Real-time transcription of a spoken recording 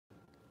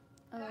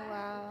Oh,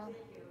 wow.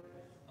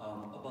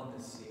 Up on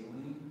the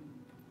ceiling,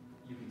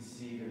 you can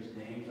see there's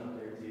names up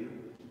there too.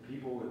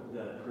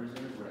 The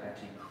prisoners would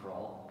actually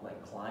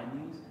climb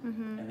these,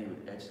 and they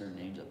would etch their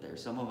names up there.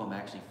 Some of them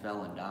actually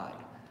fell and died.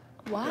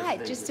 Why?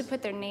 Just to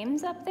put their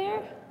names up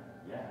there?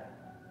 Yeah.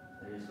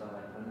 They just felt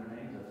like putting their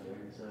names up there,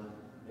 so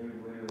they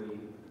would literally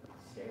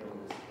scale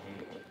this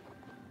cage.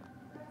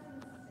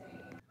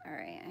 All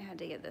right, I had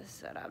to get this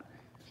set up.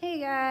 Hey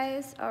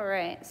guys, all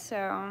right,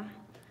 so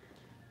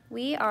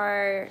we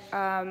are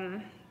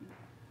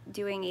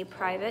doing a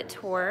private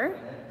tour.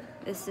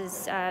 This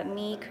is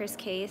me, Chris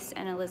Case,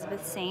 and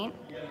Elizabeth Saint.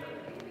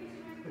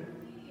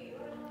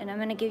 And I'm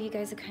gonna give you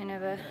guys a kind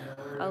of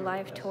a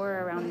live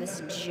tour around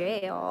this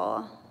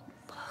jail.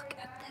 Look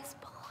at this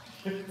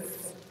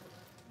place.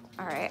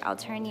 All right, I'll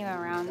turn you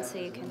around so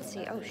you can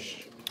see. Oh,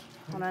 shoot.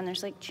 Hold on,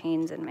 there's like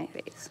chains in my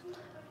face.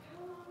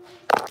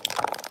 I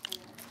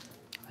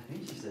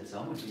think she said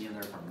someone would be in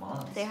there for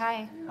months. Say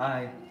hi.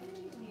 Hi.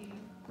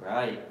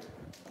 Right.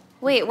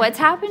 Wait, what's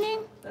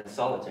happening? That's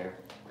solitaire.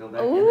 Go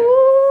back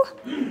Ooh.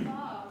 in there.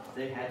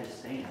 They had to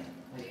stand.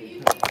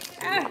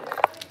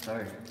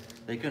 Sorry.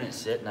 They couldn't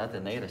sit,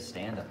 nothing. They had to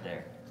stand up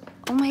there.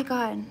 Oh my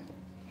God.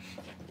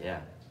 Yeah.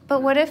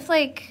 But what if,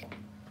 like,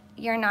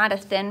 you're not a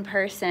thin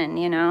person,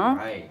 you know?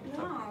 Right.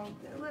 No,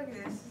 look at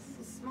this.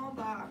 It's a small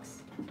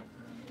box.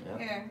 Yep.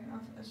 Here,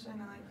 I'll show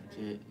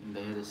you like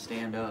They had to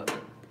stand up.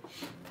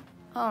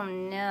 Oh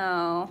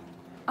no.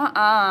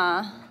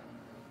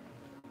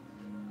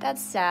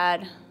 That's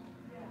sad.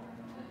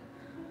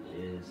 It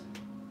is.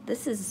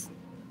 This is...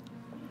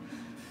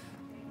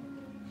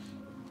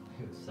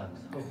 It sucks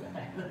so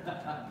bad.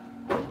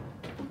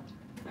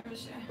 I'm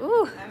sure.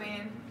 Ooh. I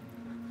mean,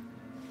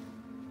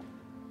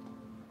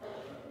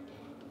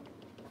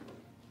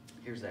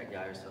 Here's that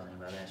guy I was telling you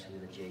about, actually,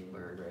 the Jake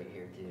Bird right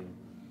here, too.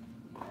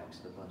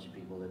 Axed a bunch of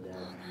people to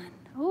death.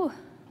 Ooh,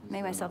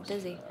 made myself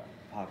dizzy.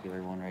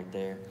 Popular one right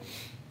there.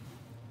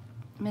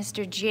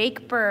 Mr.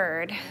 Jake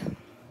Bird.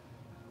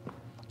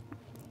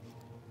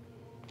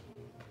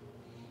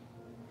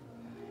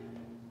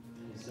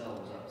 His cell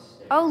was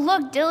upstairs. Oh,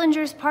 look,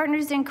 Dillinger's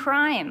Partners in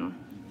Crime.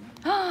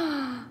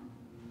 A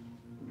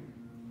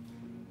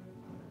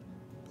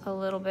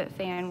little bit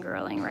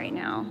fangirling right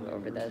now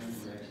over this,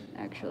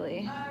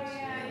 actually.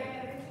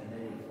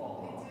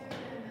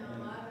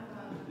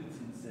 It's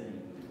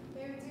insane.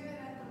 they would do it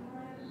at the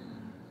one.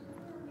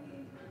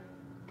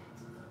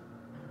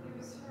 It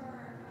was for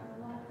a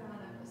lockdown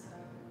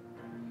episode.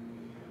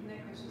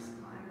 Nick was just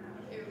climbing up.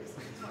 It was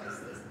twice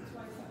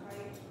the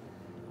height.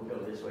 We'll go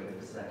this way to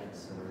the second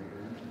story.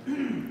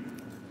 I'm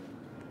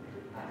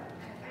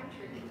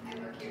Trudy. I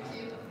work here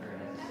too.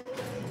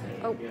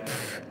 Oh,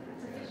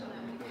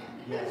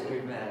 Yes,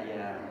 we've met,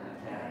 yeah.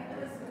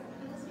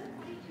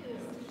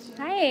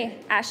 hi,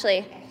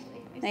 Ashley.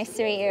 Nice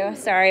to meet you.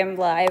 Sorry, I'm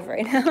live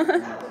right now.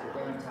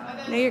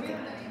 No, you're good.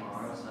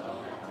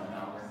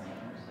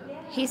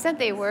 He said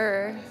they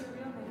were.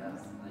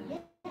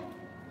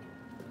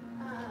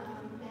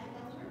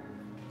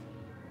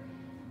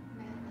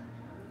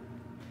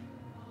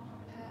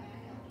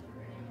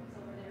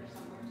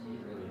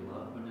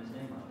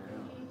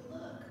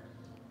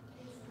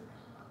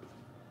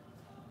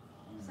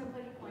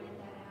 Somebody pointed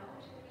that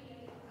out.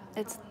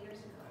 It's Years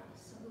ago.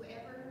 So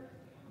whoever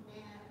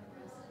Matt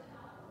arrested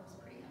was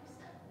pretty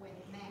upset with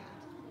Matt.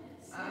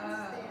 Since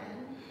then,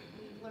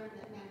 we've learned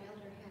that Matt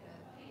Elder had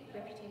a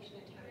reputation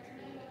at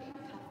times being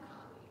a tough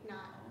cop,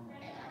 not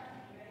bad.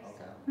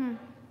 Okay.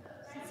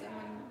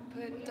 Someone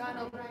put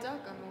Donald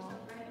Duck on the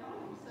wall.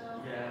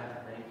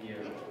 Yeah, thank you.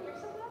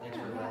 Thanks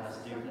for letting us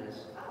do this.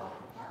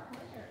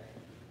 Yeah.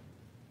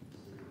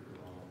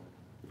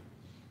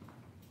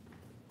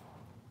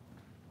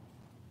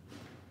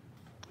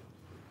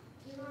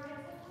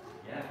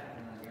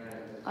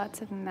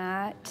 lots of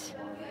Matt.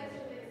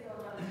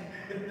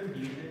 The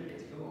music,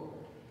 it's cool.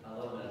 I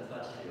love that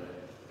touch to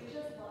it.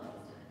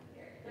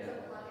 Yeah.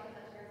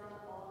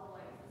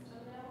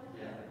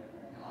 Yeah.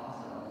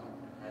 Awesome.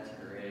 That's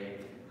great.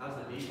 How's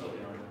the depot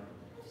going?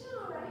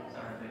 Starting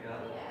to pick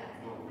up?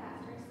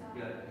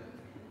 Good.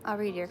 I'll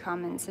read your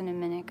comments in a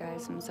minute,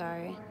 guys. I'm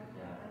sorry.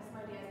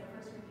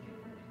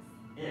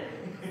 Yeah.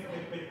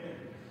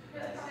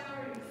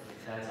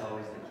 That's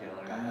always the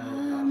killer. I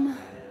know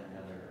I did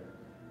another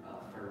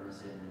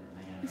furnace in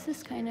man. This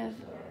is kind of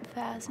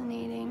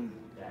fascinating,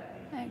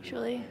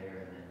 actually. I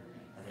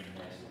think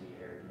next will be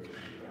air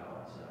conditioning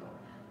out, so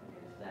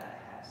that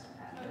has to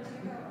happen.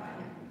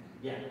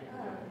 Yeah.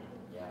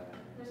 Yeah.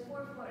 There's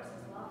 4 floors as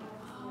well.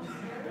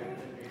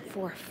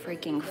 4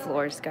 freaking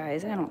floors,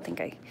 guys. I don't think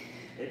I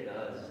It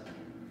does.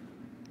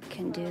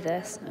 can do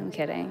this. I'm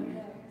kidding.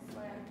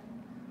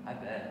 I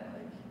bet.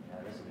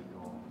 Yeah, this would be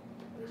cool.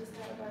 We just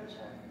got a bunch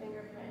of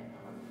fingerprint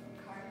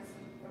cards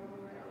from when we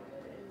were out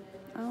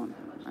there. Oh,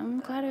 I'm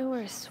glad I wore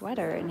a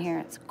sweater in here.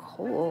 It's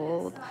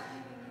cold.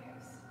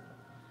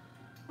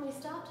 We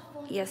stopped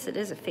fully. Yes, it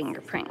is a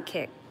fingerprint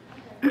kick.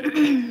 60.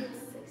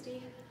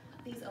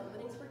 These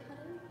openings were cut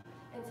in,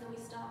 and so we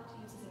stopped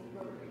using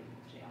rotary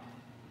jail.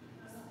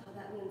 So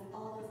that means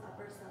all those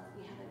upper cells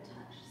we haven't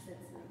touched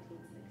since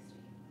 1960.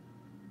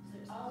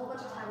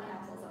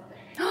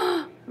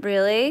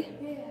 Really?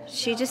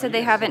 She just said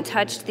they haven't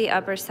touched the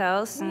upper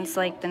cells since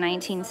like the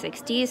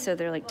 1960s, so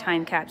they're like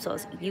time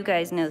capsules. You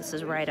guys know this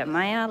is right up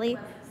my alley.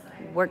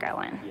 We're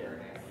going.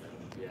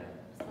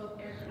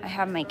 I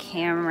have my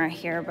camera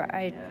here, but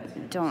I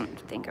don't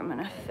think I'm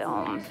gonna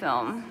film.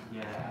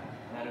 Yeah,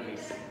 that'd be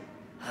crazy.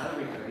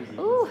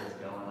 Ooh. Once it's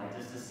going, like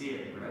just to see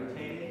it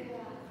rotating.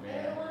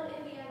 Man. The one in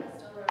Indiana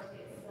still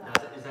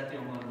rotates. Is that the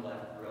only one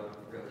left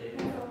rotating?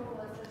 That's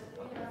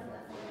the one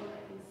that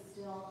can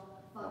still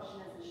function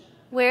as it should.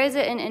 Where is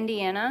it in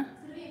Indiana? It's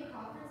gonna be in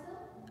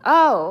Crawfordsville.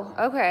 Oh,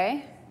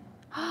 okay.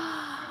 6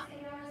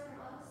 hours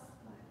from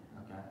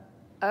us. Okay.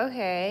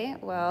 Okay,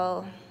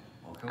 well,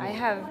 Well, cool. I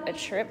have a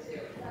trip.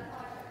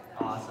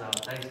 Awesome.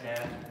 Thanks,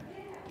 Dad.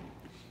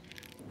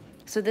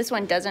 So this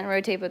one doesn't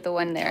rotate, but the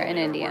one there in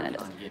They're Indiana working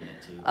does. on getting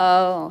it to.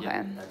 Oh, okay.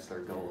 Yeah, that's their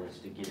goal, is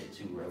to get it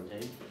to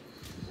rotate.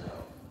 So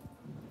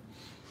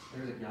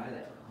there's a guy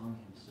that hung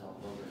himself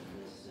over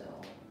in this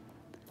cell.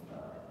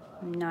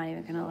 I'm not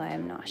even gonna lie,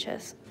 I'm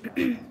nauseous. So that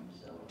was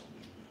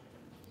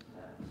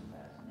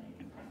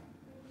fascinating.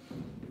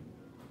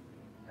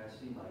 I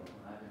see, like, when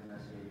I've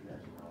investigated that as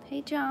well.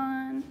 Hey,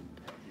 John.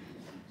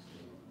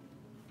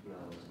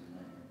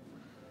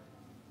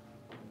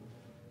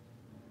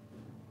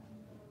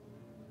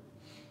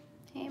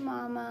 Hey,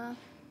 Mama.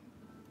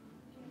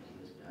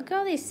 Look at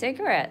all these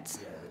cigarettes.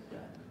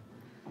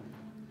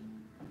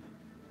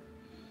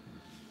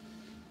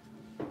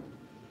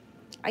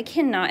 I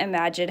cannot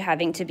imagine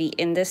having to be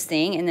in this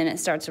thing and then it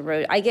starts to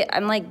rotate.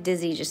 I'm like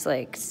dizzy just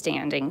like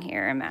standing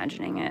here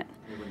imagining it.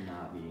 It would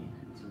not be.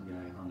 Some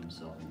guy hung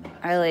himself in that.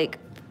 I like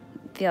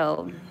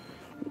feel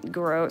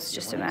gross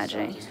just When it sucks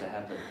imagining. Just to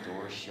have the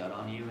door shut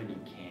on you and you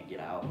can't get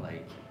out,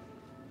 like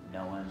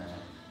knowing that.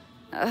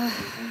 No.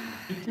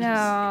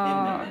 Like,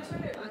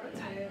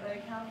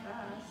 how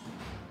fast?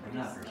 I'm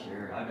not for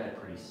sure. I bet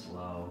pretty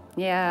slow.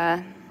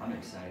 Yeah. I'm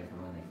excited for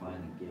when they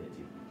finally get it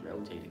to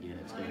rotate again.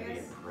 It's going to be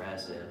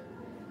impressive.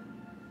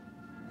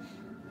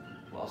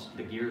 Well,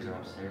 the gears are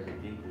upstairs. I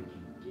think we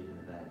can get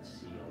into that and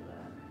seal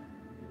that.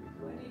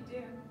 What do you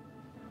do?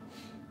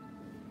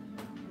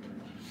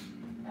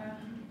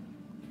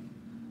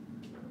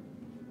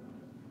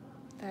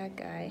 That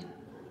guy.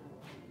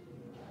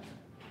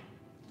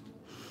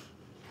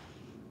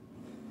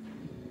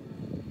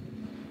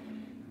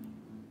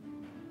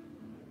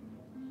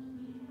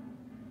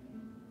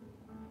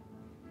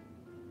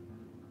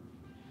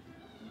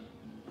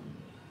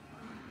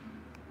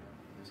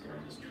 This guy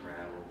just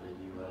traveled the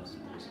U.S.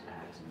 and just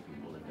axing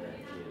people to death,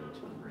 too. It's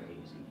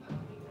crazy.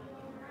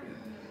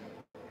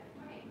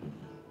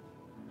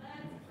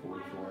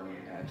 44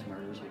 axe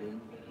murders he did?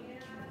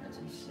 That's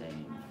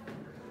insane.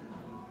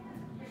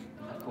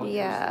 That's what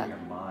Yeah. goes through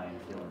your mind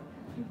feeling.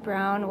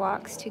 Brown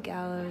walks to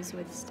gallows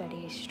with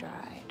steady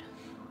stride.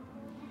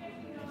 I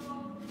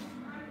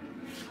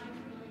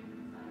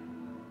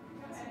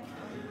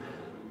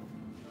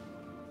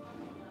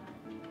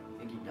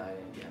think he died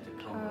at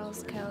the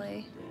Charles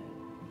Kelly.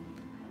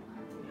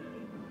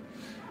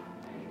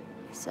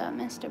 What's up,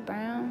 Mr.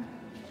 Brown?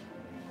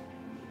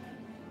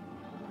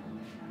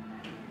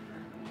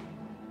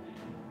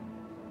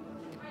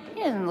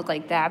 He doesn't look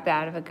like that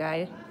bad of a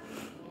guy.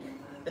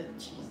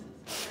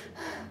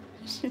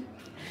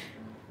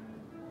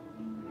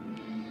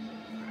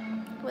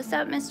 What's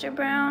up, Mr.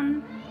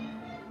 Brown?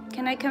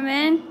 Can I come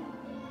in?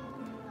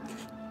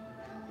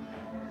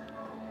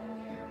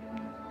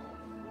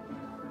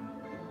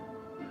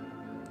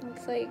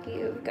 Looks like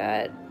you've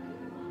got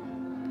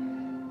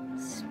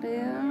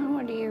spoon.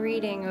 What are you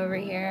reading over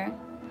here?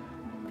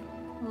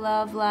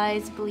 Love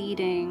lies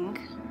bleeding.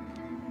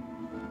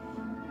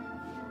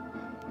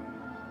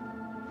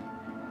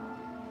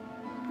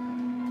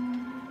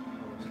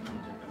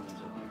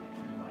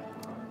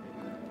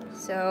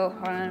 So,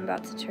 hold on, I'm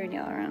about to turn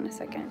y'all around a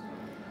second.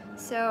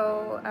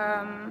 So,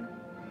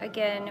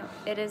 again,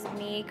 it is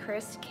me,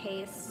 Chris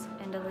Case,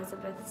 and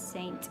Elizabeth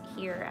Saint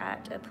here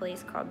at a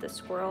place called the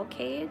Squirrel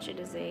Cage. It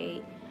is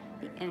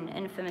an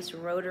infamous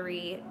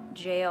rotary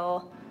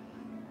jail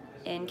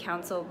in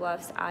Council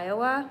Bluffs,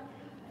 Iowa.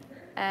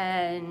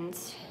 And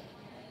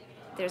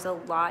there's a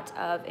lot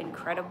of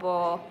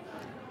incredible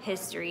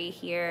history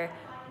here.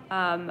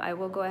 I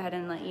will go ahead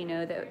and let you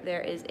know that there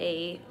is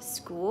a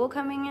school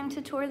coming in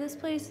to tour this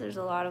place. There's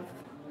a lot of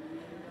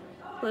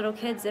little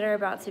kids that are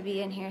about to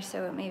be in here,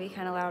 so it may be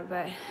kind of loud,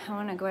 but I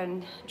want to go ahead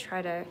and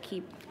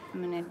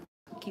I'm going to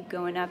keep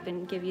going up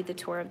and give you the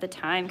tour of the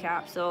time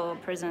capsule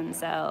prison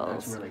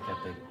cells. That's where they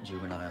kept the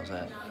juveniles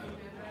at. Is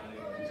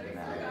in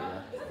that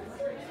area.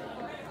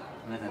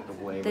 And then at the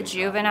way The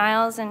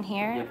juveniles in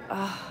here? Yep.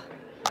 Oh,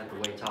 At the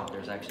way top,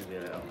 there's actually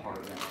the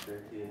apartment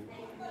there too.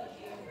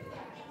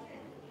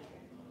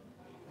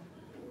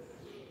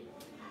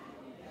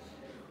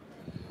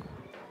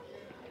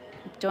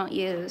 don't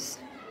use,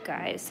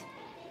 guys.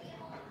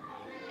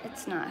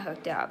 It's not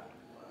hooked up.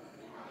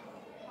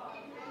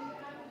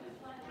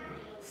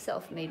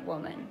 Self-made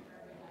woman.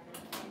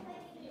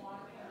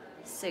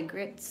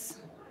 Cigarettes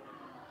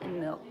and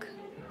milk.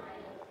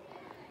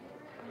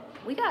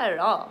 We got it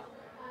all.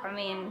 I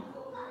mean,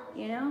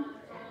 you know?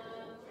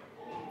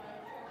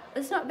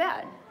 It's not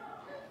bad.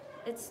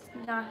 It's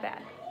not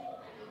bad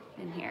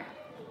in here.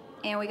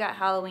 And we got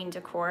Halloween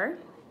decor.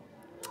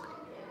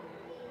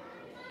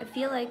 I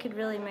feel I could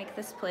really make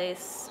this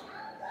place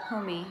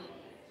homey.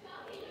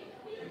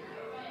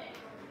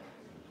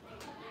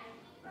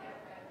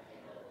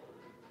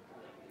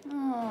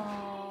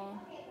 Oh.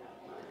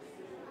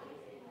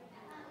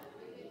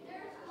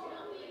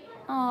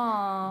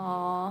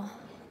 Oh.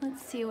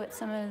 Let's see what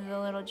some of the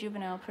little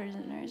juvenile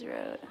prisoners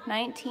wrote. It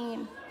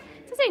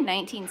says like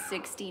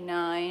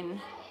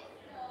 1969.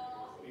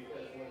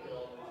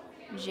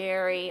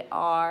 Jerry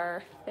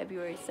R.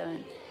 February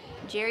 7th.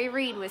 Jerry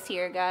Reed was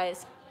here,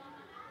 guys.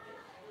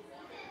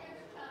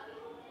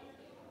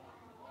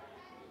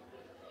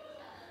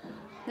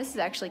 This is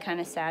actually kind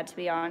of sad, to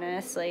be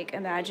honest. Like,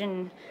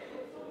 imagine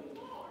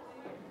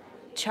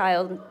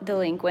child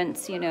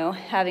delinquents, you know,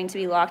 having to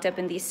be locked up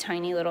in these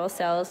tiny little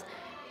cells.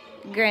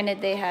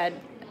 Granted, they had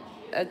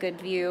a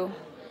good view.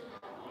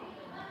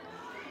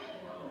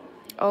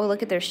 Oh,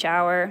 look at their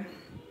shower.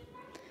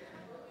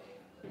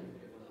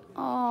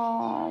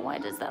 Oh, why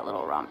does that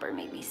little romper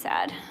make me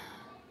sad?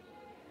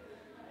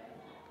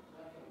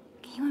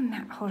 Can you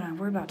imagine? Hold on,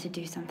 we're about to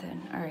do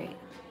something. All right.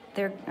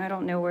 I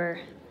don't know where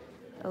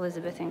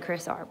Elizabeth and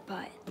Chris are,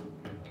 but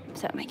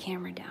set my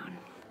camera down.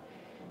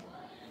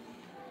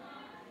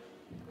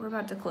 We're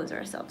about to close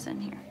ourselves in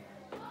here.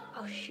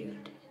 Oh,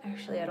 shoot.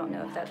 Actually, I don't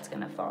know if that's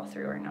gonna fall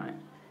through or not.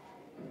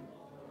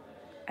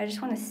 I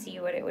just want to see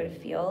what it would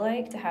feel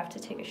like to have to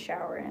take a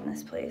shower in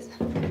this place.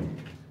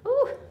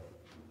 Ooh,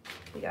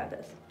 we got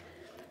this.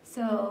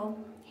 So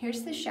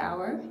here's the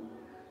shower.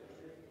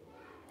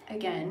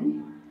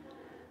 Again,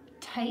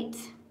 tight,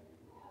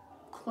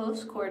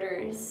 close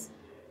quarters,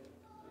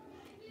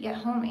 yet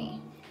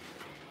homey.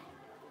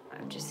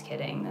 I'm just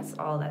kidding.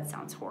 That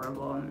sounds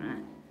horrible. I'm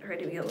gonna try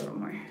to be a little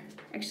more.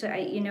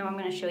 Actually, I'm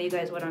gonna show you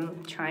guys what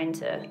I'm trying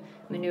to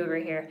maneuver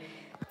here.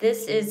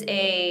 This is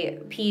a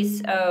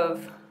piece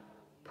of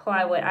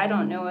plywood. I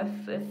don't know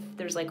if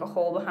there's like a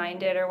hole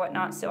behind it or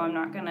whatnot, so I'm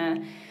not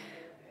gonna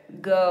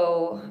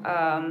go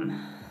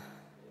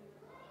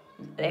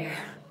there.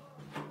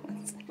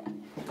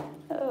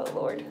 Oh,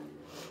 Lord.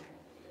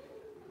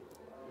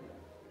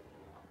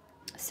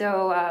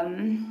 So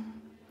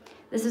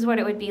this is what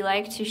it would be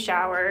like to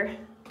shower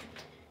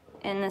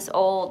in this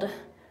old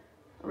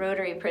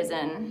rotary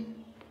prison.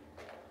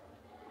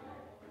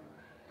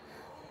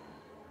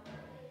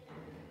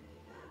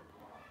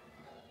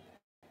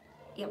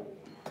 Yep.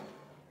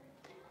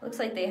 Looks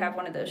like they have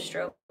one of those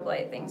strobe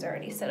light things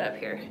already set up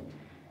here.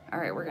 All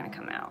right, we're gonna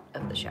come out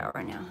of the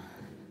shower now.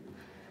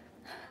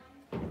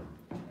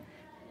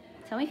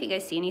 Tell me if you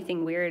guys see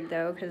anything weird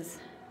though, because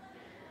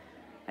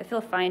I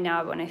feel fine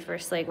now, but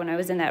when I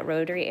was in that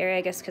rotary area,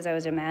 I guess because I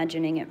was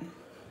imagining it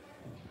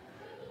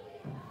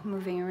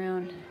moving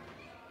around.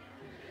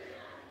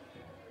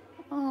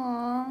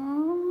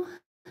 Aww.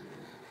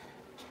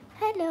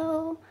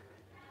 Hello,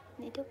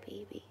 little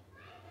baby.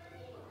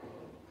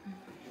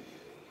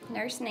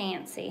 Nurse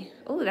Nancy.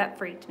 Oh, that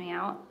freaked me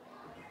out.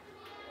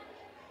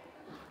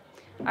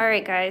 All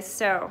right, guys,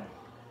 so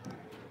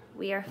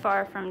we are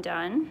far from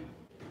done.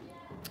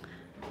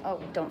 Oh,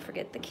 don't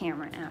forget the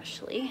camera,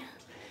 Ashley.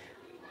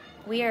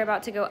 We are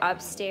about to go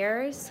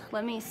upstairs.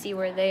 Let me see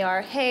where they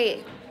are.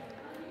 Hey,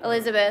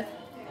 Elizabeth,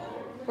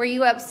 were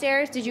you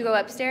upstairs? Did you go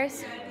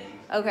upstairs?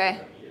 Okay.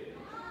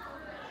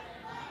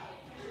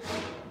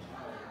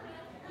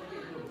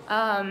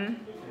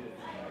 I'm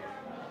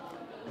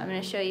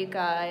gonna show you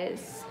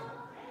guys.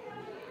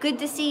 Good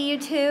to see you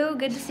too.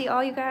 Good to see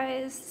all you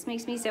guys. This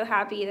makes me so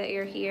happy that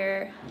you're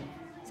here.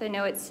 So I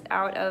know it's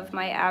out of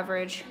my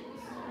average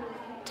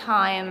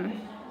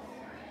time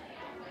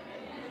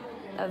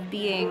of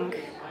being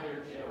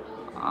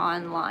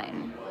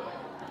online.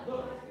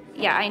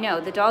 Yeah, I know,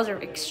 the dolls are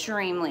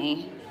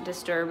extremely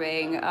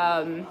disturbing.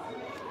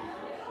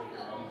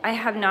 I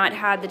have not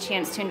had the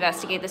chance to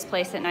investigate this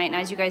place at night, and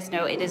as you guys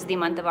know, it is the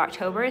month of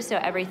October, so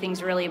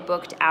everything's really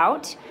booked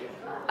out.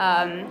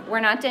 We're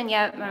not done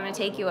yet, but I'm gonna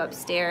take you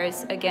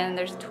upstairs. Again,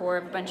 there's a tour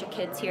of a bunch of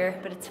kids here,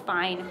 but it's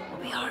fine,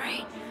 we'll be all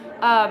right.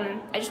 I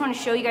just wanna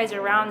show you guys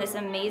around this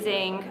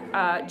amazing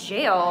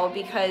jail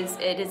because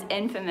it is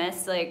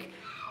infamous. Like,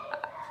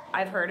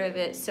 I've heard of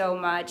it so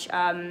much.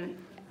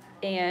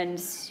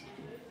 And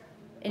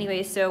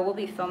anyway, so we'll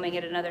be filming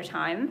it another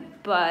time,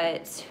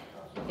 but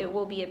it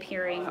will be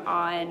appearing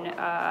on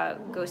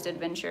Ghost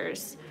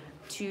Adventures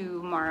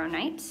tomorrow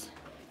night.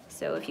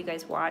 So if you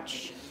guys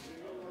watch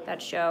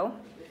that show,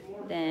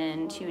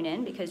 then tune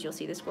in because you'll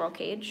see the Squirrel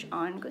Cage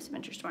on Ghost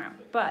Adventures tomorrow.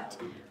 But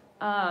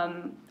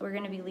we're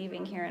gonna be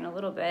leaving here in a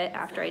little bit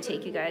after I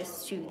take you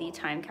guys to the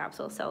time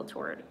capsule cell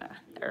tour,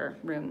 or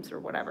rooms or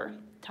whatever,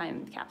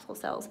 time capsule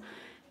cells,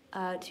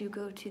 to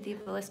go to the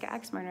Villisca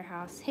Axe Murder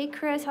House. Hey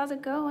Chris, how's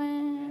it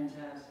going?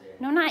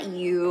 Fantastic. No, not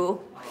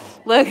you.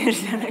 Look,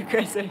 there's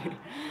Chris.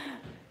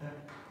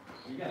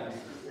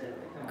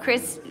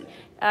 Chris,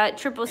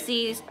 Triple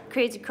C's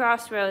Crazy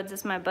Crossroads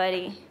is my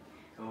buddy.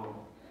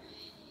 Cool.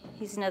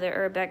 He's another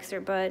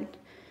urbexer bud.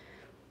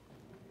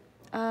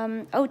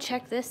 Oh,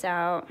 check this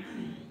out.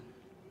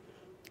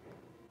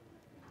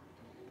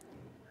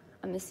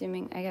 I'm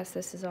assuming, I guess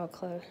this is all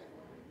closed.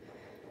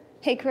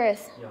 Hey,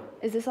 Chris, Yeah.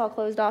 is this all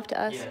closed off to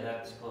us? Yeah,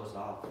 that's closed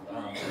off.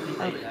 I think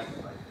they have,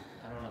 like,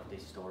 I don't know if they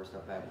store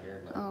stuff back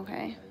here, but.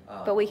 Okay.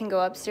 But we can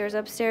go upstairs?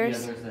 Yeah,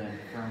 there's the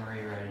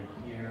infirmary right in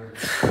here.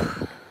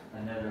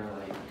 Another,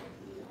 like,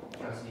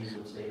 trustees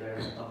would stay there.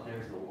 Up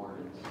there's the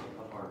warden's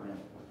apartment.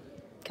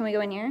 Can we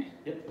go in here?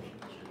 Yep.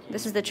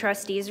 This is the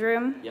trustees'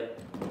 room?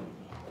 Yep.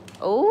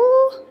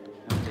 Oh! You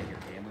want to take your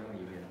camera when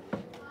you get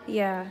it?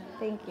 Yeah,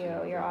 thank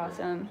you. You're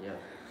awesome.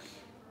 Yep.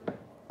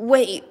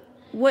 Wait,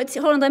 what's,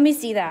 hold on, let me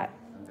see that.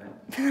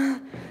 Okay.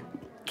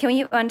 Can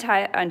you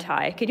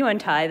untie? Can you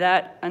untie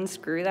that?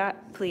 Unscrew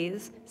that,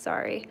 please?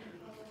 Sorry.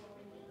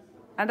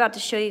 I'm about to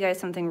show you guys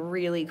something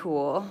really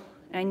cool.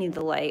 And I need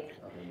the light.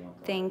 Okay, you want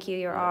that? Thank you,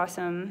 you're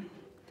awesome.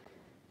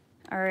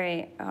 All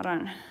right, hold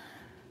on.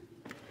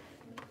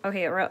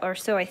 Okay, or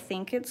so I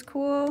think it's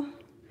cool.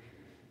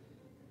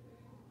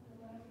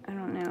 I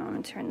don't know, I'm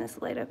gonna turn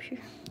this light up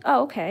here.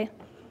 Oh, okay.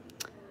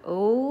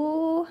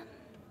 Oh.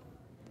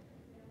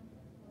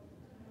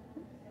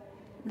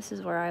 This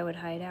is where I would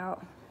hide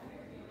out.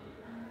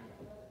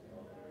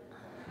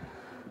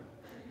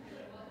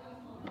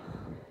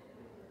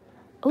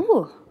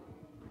 Ooh.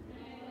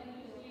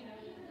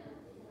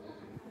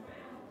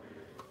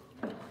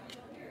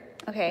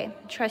 Okay,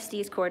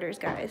 trustees' quarters,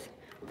 guys.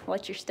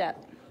 What's your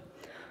step?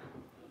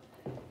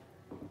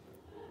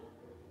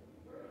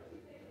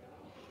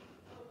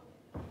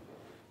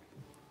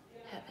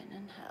 Heaven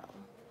and hell.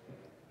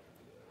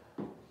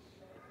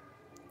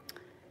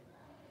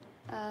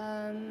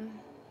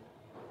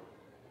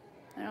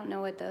 I don't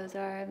know what those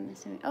are. I'm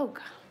assuming. Oh,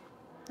 God,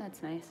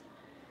 that's nice.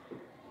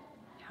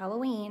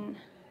 Halloween.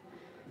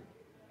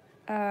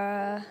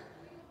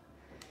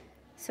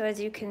 So as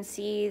you can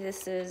see,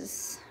 this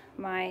is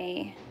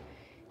my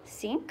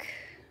sink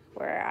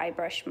where I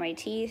brush my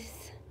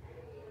teeth,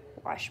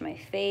 wash my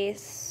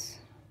face,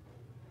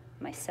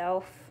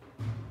 myself,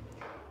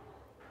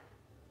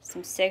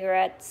 some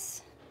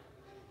cigarettes,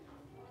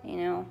 you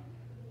know.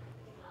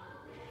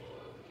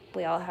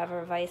 We all have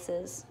our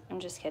vices. I'm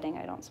just kidding,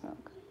 I don't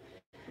smoke.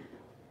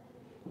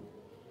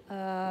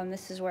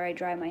 This is where I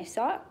dry my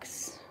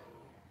socks.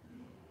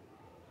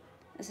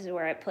 This is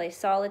where I play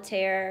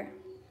solitaire.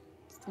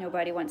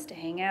 Nobody wants to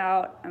hang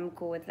out. I'm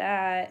cool with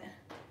that.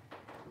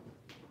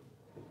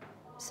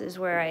 This is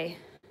where I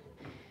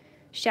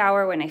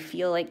shower when I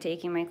feel like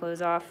taking my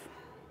clothes off.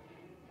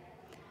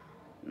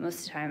 Most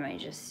of the time I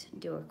just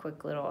do a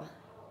quick little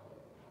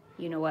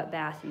you-know-what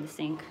bath in the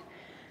sink.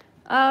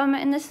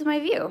 And this is my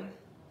view.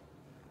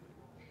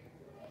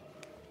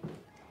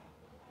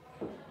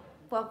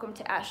 Welcome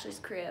to Ashley's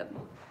crib.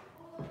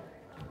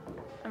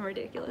 I'm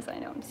ridiculous, I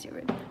know, I'm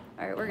stupid.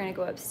 All right, we're gonna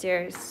go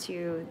upstairs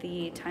to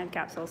the time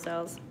capsule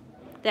cells.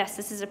 Yes,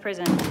 this is a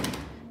prison.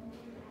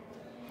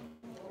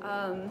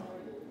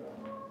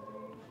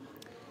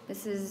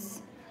 This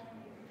is,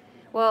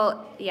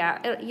 well,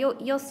 yeah,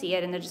 you'll see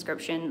it in the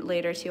description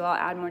later too. I'll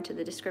add more to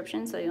the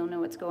description so you'll know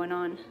what's going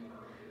on.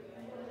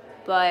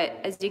 But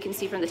as you can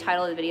see from the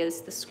title of the video, this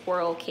is the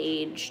Squirrel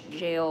Cage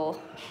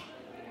Jail.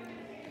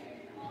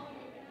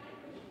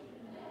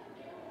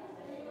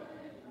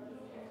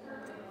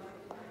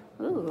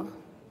 Ooh,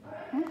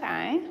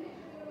 okay.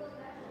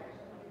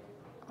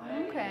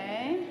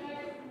 Okay.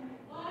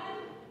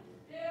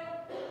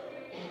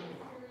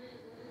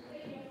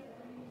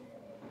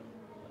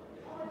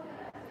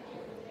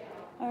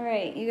 All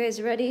right, you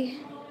guys ready?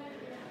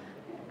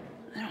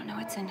 I don't know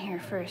what's in here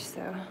first,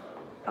 though.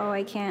 Oh,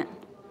 I can't.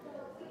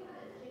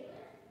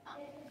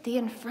 The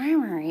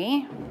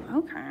infirmary?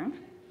 Okay.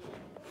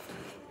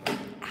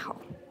 Ow.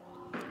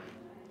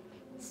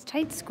 It's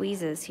tight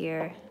squeezes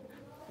here.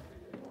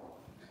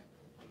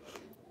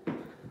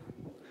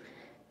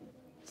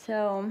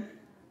 So,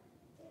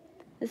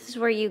 this is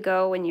where you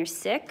go when you're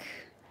sick,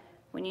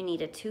 when you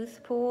need a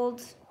tooth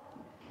pulled,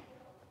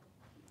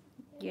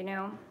 you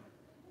know,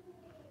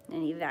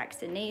 any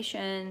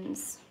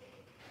vaccinations.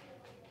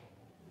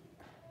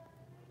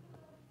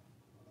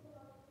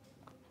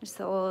 There's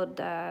the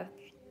old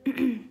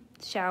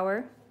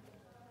shower,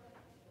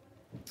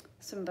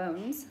 some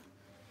bones,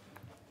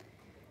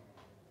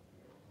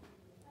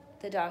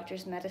 the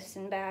doctor's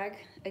medicine bag.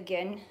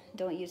 Again,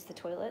 don't use the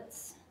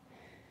toilets.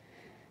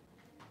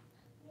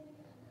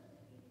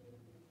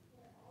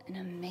 An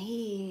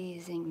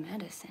amazing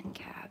medicine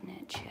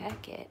cabinet.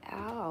 Check it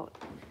out.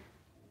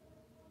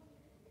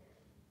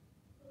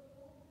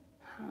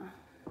 Huh.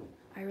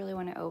 I really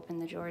want to open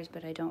the drawers,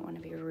 but I don't want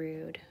to be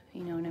rude.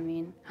 You know what I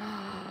mean?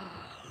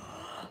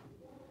 Oh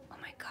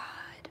my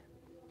God.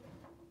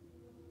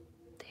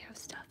 They have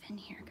stuff in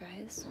here,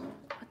 guys.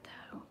 What the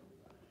hell?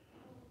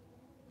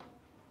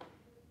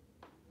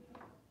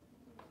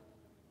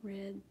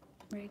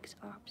 Riggs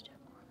obstacle.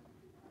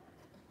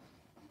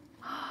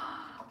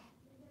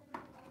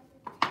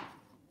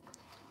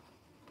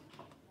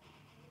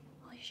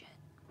 Holy shit.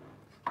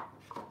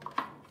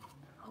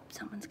 Oh,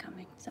 someone's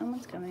coming.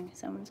 Someone's coming.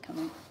 Someone's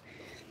coming.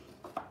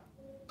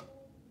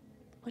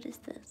 What is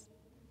this?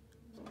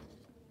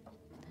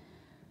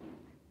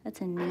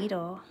 That's a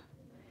needle.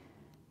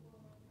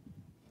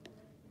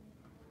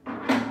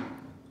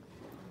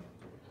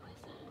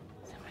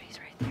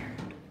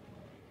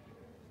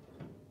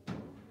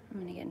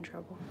 I'm gonna get in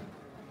trouble.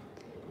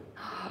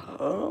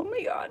 Oh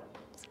my God.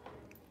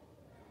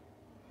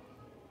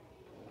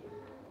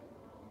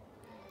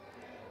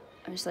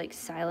 I'm just like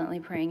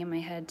silently praying in my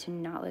head to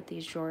not let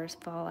these drawers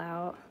fall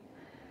out,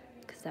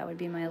 because that would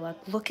be my luck.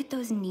 Look at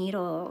those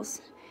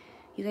needles.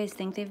 You guys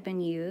think they've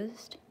been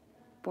used?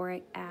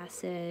 Boric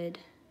acid.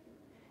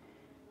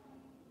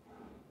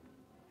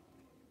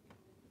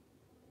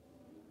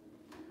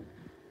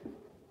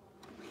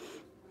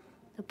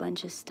 A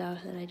bunch of stuff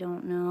that I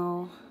don't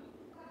know.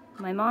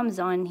 My mom's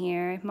on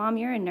here. Mom,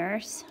 you're a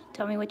nurse.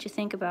 Tell me what you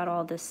think about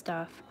all this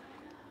stuff.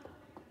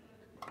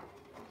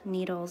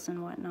 Needles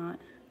and whatnot.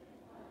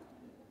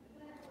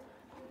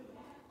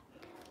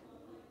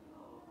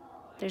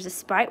 There's a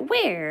spider.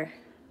 Where?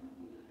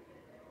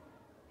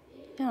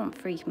 Don't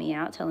freak me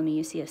out telling me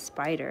you see a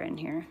spider in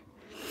here.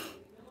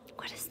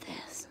 What is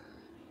this?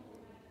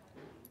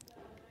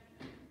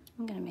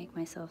 I'm gonna make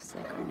myself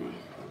sick, aren't I?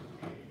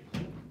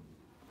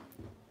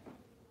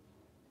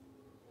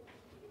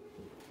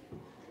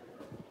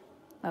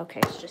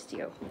 Okay, it's just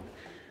you.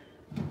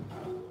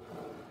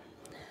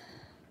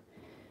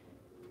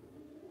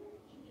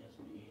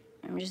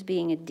 I'm just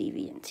being a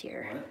deviant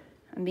here.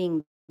 I'm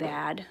being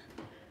bad.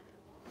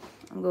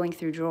 I'm going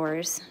through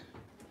drawers.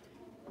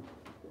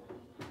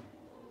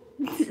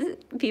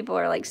 People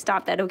are like,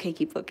 stop that. Okay,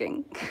 keep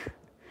looking.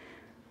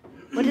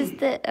 What is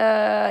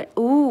the,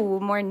 ooh,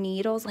 more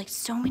needles. Like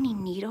so many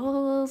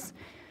needles.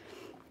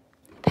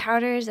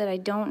 Powders that I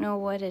don't know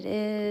what it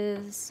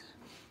is.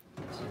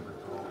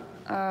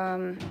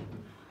 What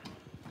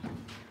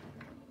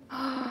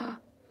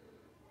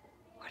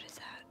is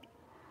that?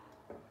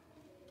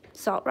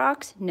 Salt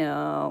rocks?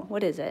 No.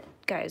 What is it?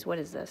 Guys, what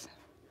is this?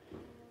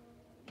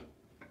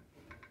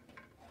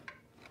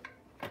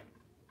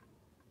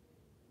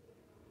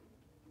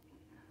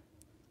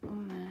 Oh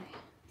my.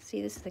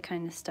 See, this is the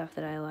kind of stuff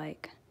that I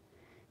like.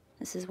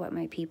 This is what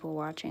my people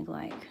watching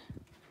like.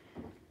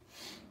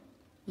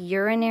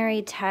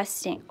 Urinary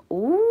testing.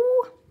 Ooh.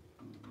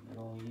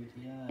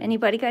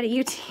 Anybody got a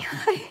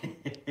UTI?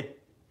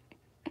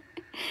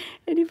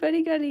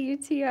 Anybody got a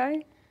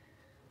UTI?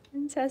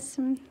 And test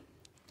some.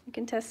 You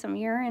can test some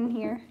urine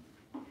here.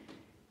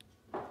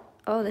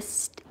 Oh,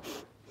 this.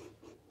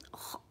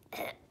 Oh,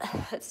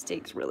 that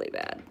stinks really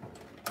bad.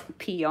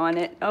 Pee on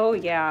it. Oh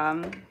yeah.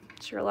 I'm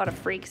sure a lot of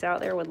freaks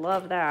out there would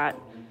love that.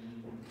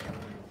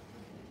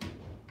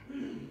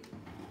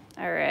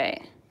 All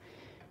right.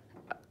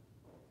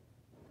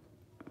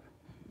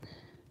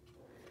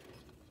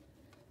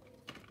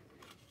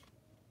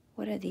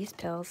 What are these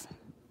pills?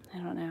 I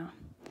don't know.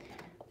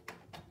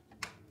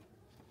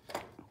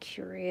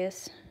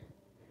 Curious.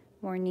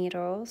 More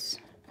needles.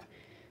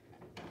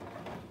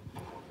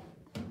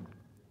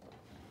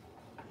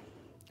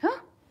 Huh?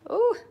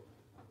 Oh.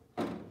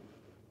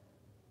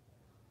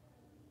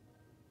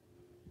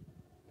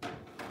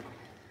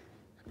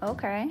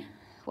 Okay.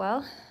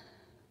 Well.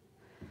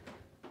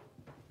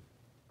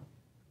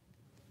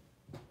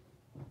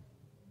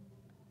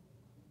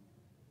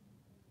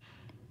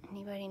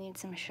 Anybody need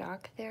some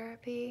shock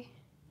therapy?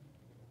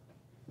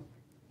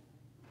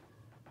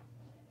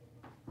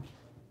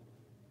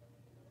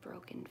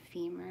 Broken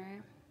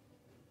femur.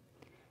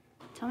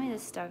 Tell me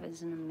this stuff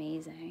isn't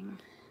amazing.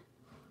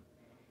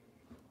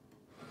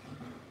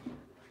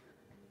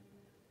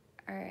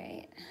 All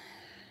right.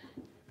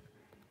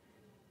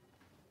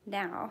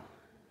 Now,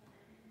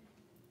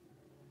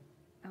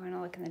 I want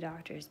to look in the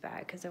doctor's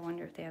bag because I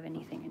wonder if they have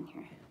anything in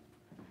here.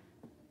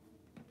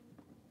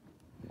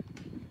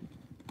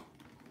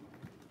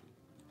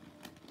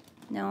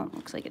 No, it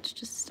looks like it's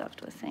just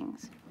stuffed with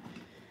things.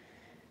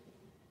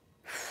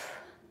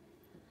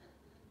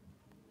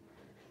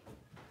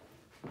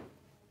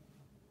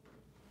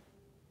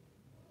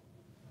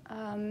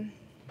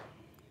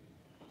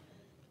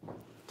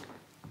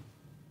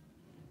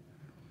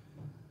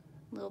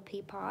 Little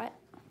pea pot.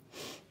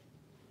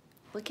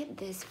 Look at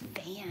this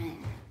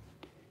fan.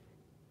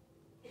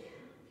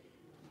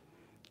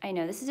 I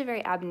know, this is a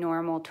very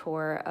abnormal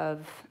tour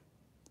of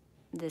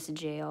this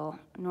jail.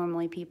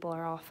 Normally people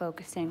are all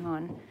focusing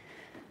on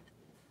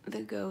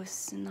the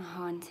ghosts and the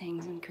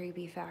hauntings and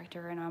creepy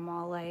factor, and I'm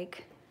all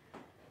like,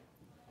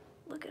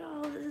 look at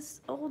all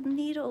this old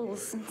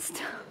needles and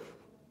stuff.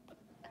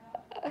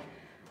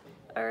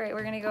 All right,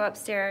 we're gonna go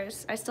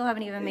upstairs. I still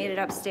haven't even made it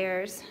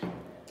upstairs.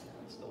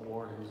 It's the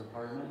warden's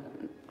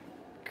apartment.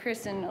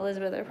 Chris and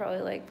Elizabeth are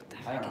probably like, what the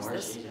I don't heck know is where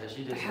this?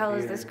 she What the hell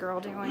is this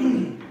girl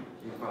doing?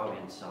 You're probably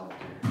in solitary.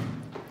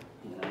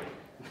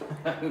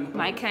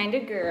 My kind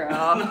of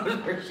girl.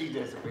 Where she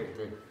disappeared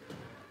to.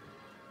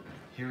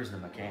 Here's the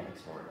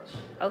mechanics for it.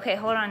 Okay,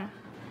 hold on.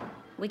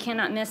 We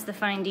cannot miss the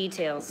fine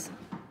details.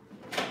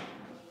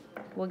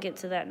 We'll get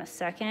to that in a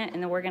second,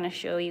 and then we're gonna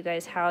show you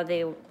guys how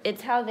they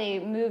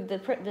move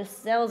the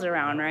cells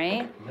around,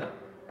 right? Yep.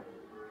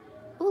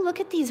 Oh,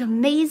 look at these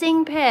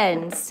amazing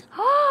pens.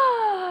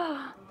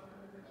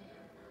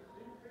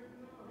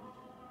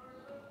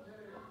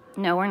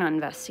 No, we're not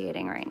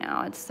investigating right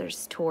now.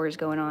 There's tours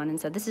going on, and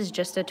so this is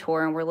just a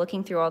tour, and we're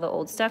looking through all the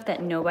old stuff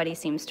that nobody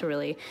seems to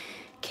really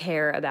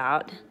care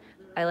about.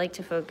 I like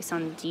to focus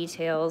on the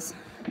details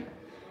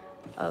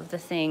of the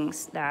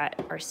things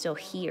that are still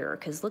here,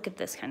 because look at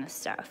this kind of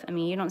stuff. I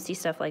mean, you don't see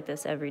stuff like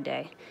this every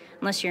day,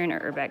 unless you're an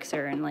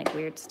urbexer and like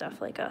weird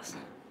stuff like us.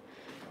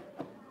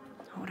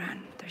 Hold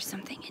on, there's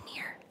something in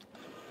here.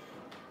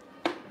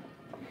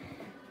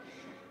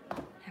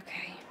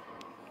 Okay.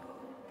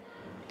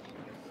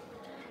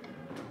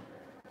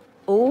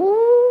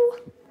 Oh.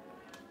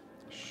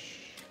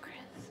 Shh, Chris.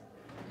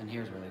 And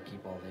here's where they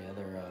keep all the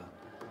other,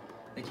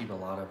 they keep a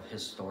lot of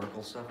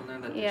historical stuff in there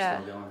that Yeah.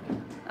 they're still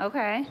going.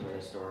 Okay. So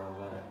they store all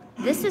that.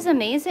 This is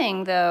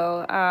amazing,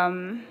 though.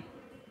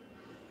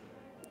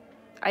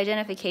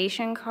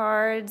 Identification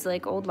cards,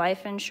 like old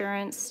life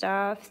insurance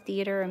stuff,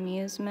 theater,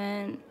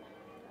 amusement.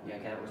 Yeah,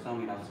 Kat was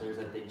telling me downstairs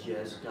that they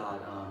just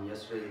got,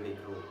 yesterday they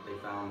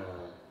found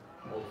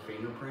old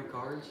fingerprint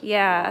cards.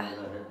 Yeah.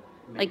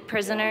 That Like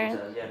prisoners?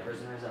 Yeah,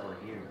 prisoners that were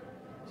here.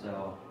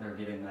 So they're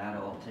getting that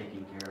all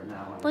taken care of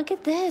now. Look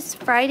at this,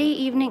 Friday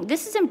evening.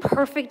 This is in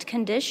perfect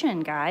condition,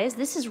 guys.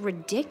 This is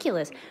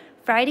ridiculous.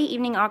 Friday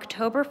evening,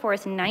 October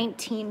 4th,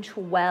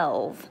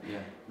 1912. Yeah,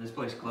 this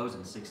place closed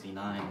in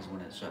 '69 is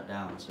when it shut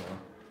down, so.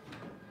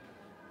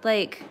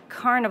 Like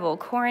Carnival,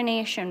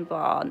 Coronation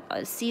Ball,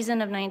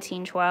 season of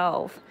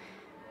 1912.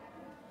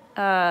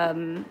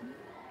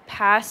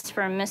 Passed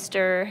from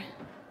Mr.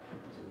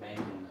 It's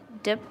amazing.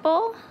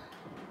 Dipple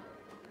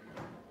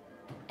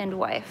and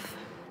wife.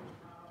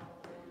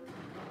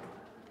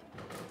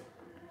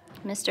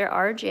 Mr.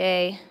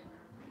 R.J.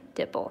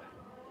 Dipple.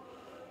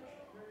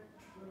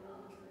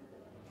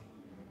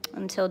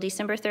 Until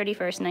December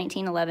 31st,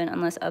 1911,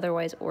 unless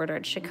otherwise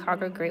ordered.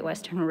 Chicago Great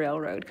Western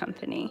Railroad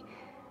Company.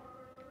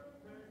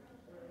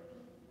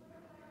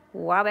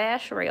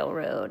 Wabash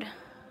Railroad.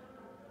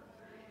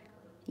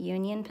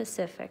 Union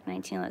Pacific,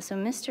 1911. So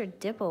Mr.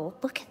 Dipple,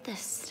 look at this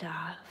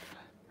stuff.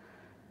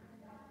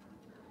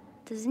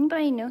 Does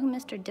anybody know who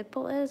Mr.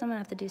 Dipple is? I'm gonna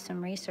have to do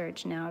some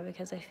research now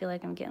because I feel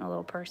like I'm getting a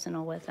little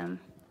personal with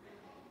him.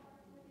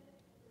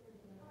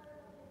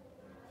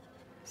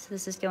 So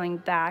this is going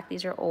back.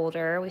 These are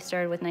older. We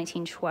started with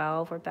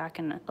 1912. We're back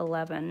in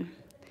 11.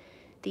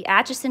 The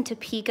Atchison,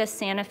 Topeka,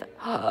 Santa Fe.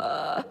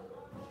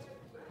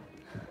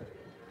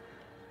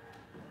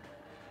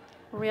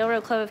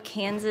 Railroad Club of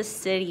Kansas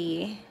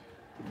City.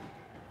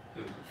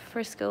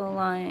 Frisco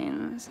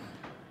Lines.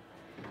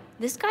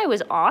 This guy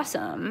was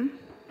awesome.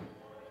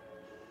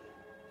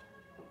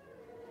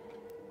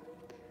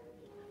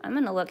 I'm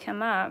gonna look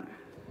him up.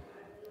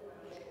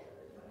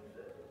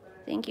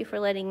 Thank you for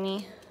letting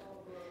me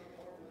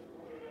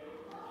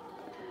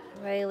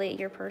violate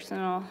your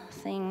personal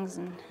things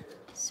and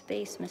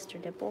space,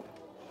 Mr. Dipple.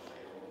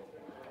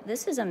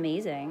 This is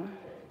amazing.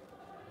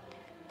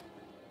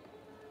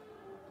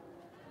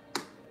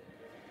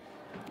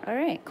 All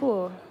right,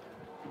 cool.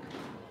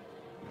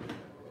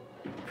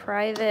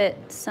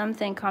 Private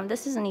something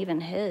this isn't even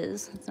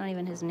his. It's not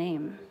even his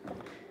name.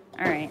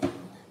 All right.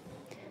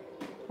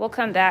 We'll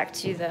come back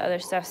to the other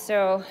stuff.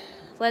 So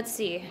let's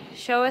see.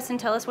 Show us and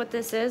tell us what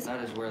this is.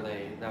 That is where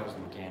that was the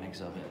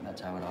mechanics of it, and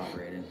that's how it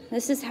operated.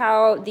 This is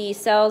how the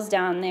cells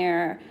down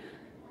there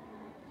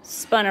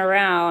spun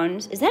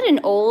around. Is that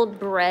an old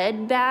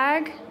bread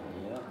bag?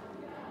 Yeah.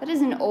 That is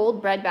an old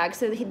bread bag.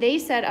 So they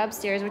said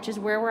upstairs, which is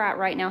where we're at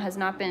right now, has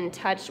not been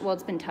touched. Well,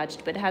 it's been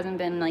touched, but it hasn't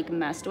been like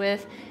messed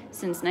with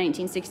since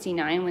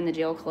 1969 when the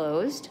jail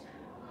closed.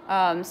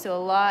 So a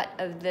lot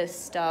of this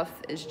stuff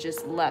is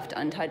just left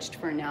untouched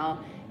for now.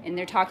 And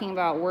they're talking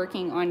about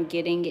working on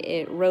getting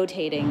it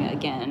rotating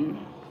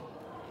again.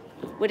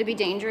 Would it be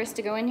dangerous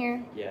to go in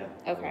here? Yeah.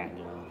 Okay.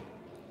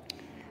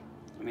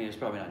 I mean, it's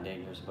probably not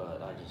dangerous, but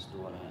I just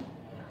want to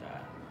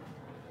that.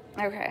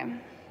 Okay. I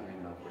don't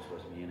even know if we're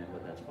supposed to be in it,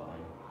 but that's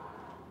fine.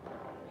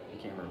 The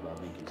camera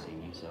above me can see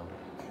me, so.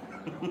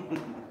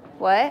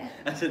 What?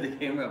 I said the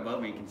camera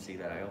above me can see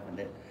that I opened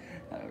it.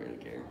 I don't really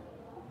care.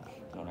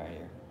 Going right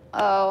here.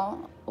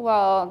 Oh,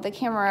 well, the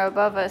camera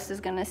above us is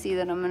going to see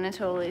that I'm going to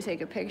totally take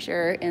a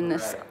picture in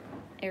this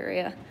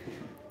area.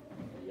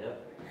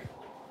 Yep.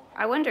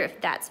 I wonder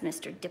if that's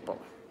Mr. Dipple.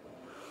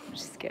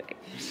 Just kidding.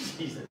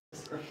 Jesus.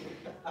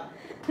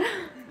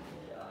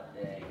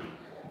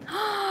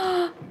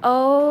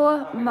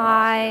 Oh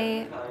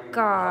my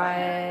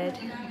God.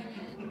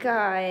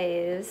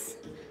 Guys.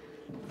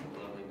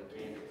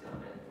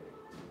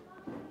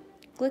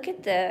 Look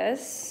at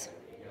this.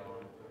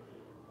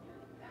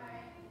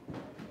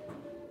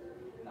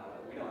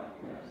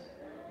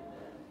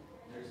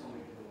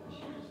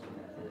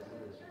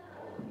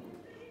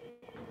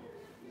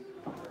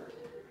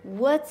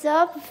 What's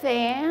up,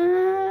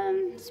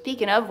 fam?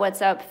 Speaking of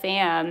what's up,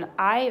 fam,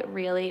 I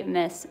really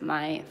miss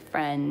my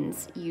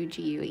friends,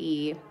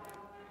 UGUE.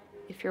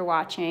 If you're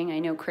watching, I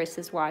know Chris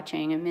is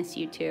watching. I miss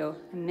you too.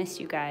 I miss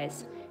you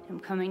guys. I'm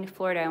coming to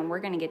Florida and we're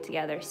gonna get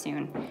together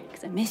soon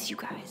because I miss you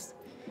guys.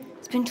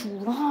 It's been too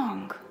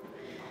long.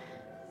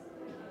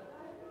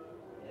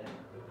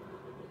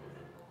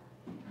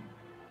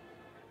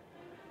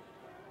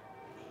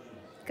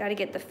 Got to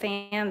get the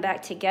fam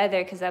back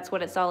together because that's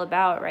what it's all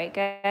about, right,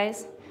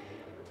 guys?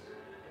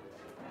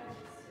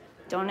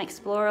 Don't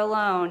explore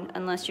alone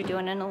unless you're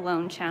doing an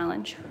alone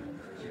challenge.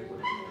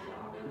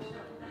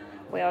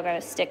 We all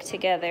gotta stick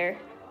together.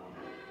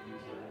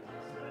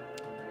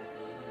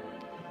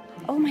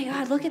 Oh my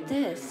God, look at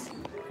this.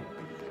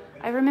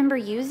 I remember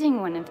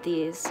using one of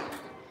these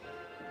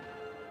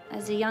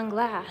as a young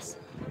lass.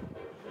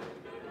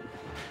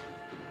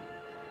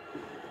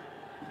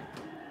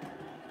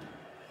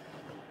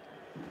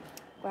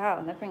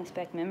 Wow, that brings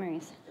back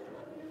memories.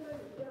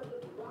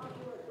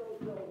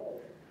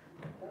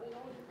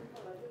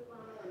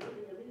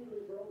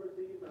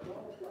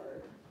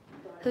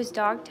 Whose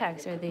dog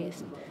tags are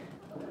these?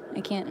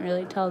 I can't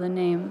really tell the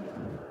name.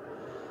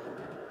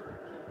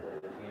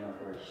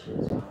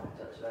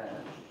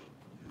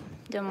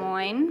 Des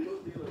Moines,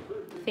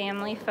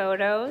 family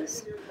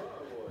photos.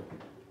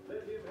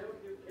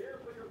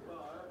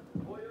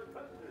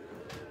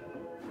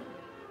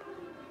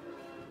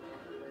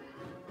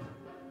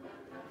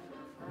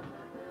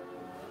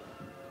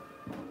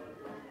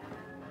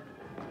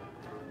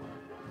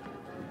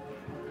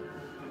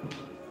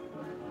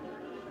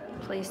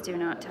 Please do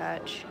not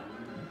touch.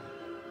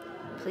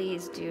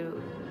 Please do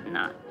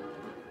not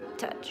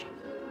touch.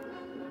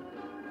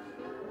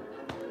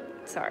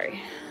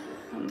 Sorry,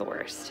 I'm the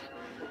worst.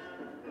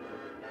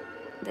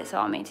 They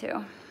saw me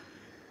too.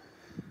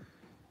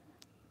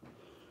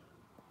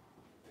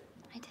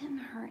 I didn't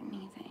hurt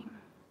anything.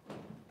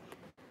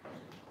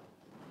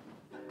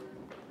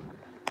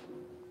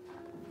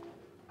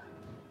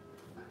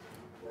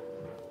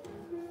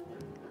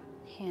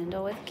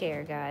 Handle with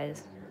care,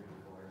 guys.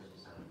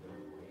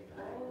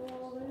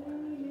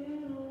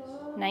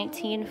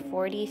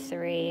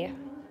 1943.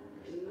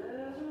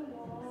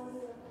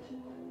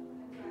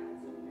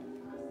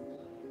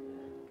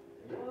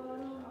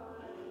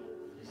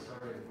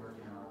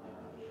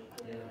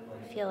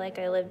 I feel like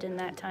I lived in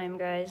that time,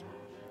 guys.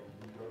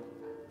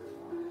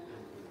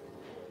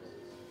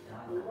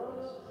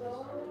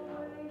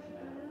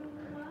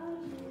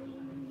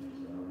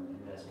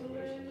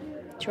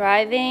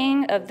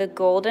 Driving of the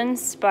Golden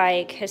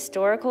Spike,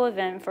 historical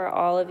event for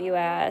all of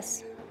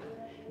US.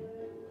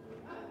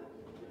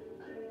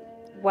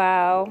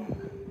 Wow.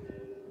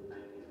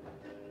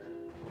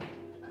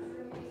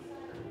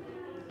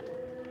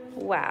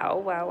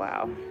 Wow, wow,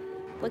 wow.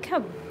 Look how,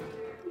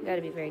 you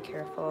gotta be very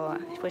careful.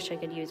 I wish I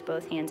could use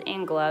both hands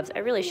and gloves. I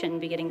really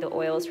shouldn't be getting the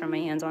oils from my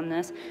hands on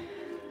this.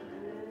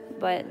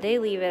 But they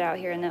leave it out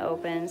here in the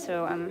open,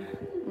 so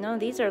no,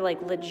 these are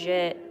like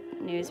legit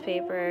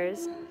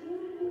newspapers,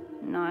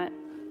 not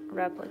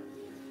replica.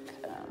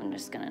 I'm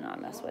just gonna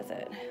not mess with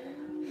it.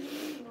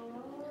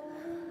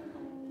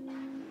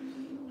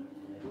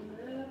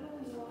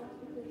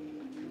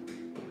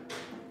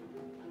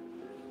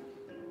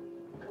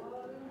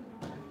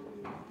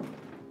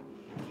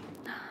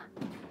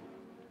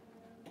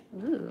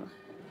 Ooh,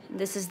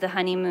 this is the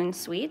honeymoon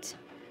suite.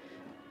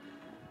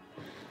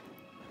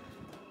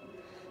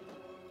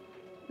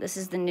 This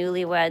is the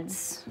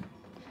newlyweds'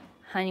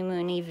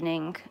 honeymoon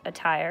evening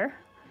attire.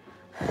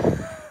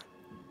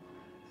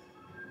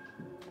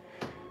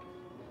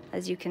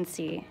 As you can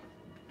see,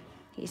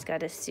 he's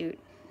got his suit,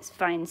 his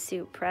fine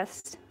suit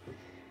pressed.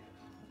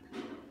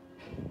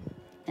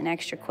 An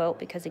extra quilt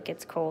because it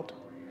gets cold.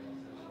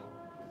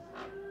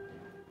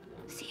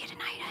 See you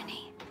tonight,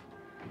 honey.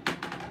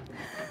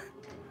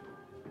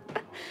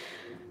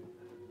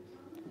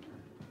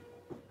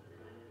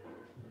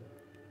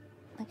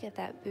 Look at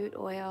that boot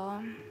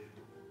oil.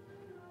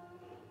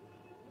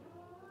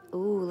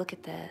 Ooh, look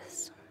at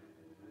this.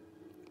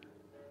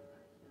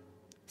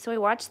 So I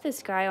watched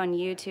this guy on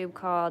YouTube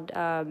called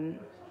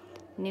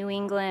New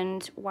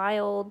England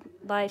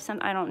Wildlife,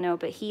 I don't know,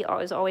 but he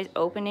was always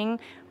opening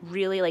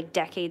really like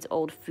decades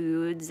old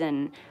foods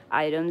and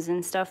items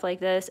and stuff like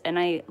this. And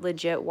I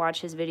legit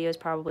watch his videos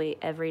probably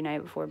every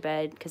night before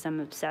bed because I'm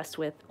obsessed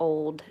with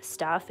old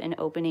stuff and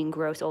opening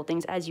gross old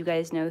things. As you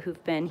guys know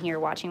who've been here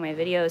watching my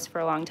videos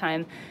for a long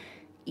time,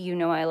 you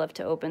know I love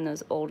to open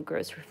those old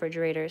gross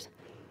refrigerators.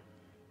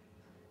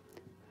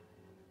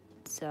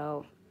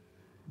 So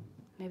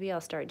maybe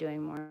I'll start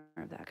doing more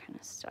of that kind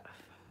of stuff.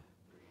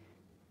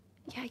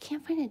 Yeah, I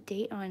can't find a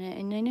date on it.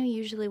 And I know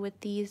usually with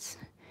these,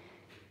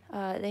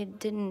 they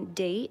didn't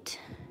date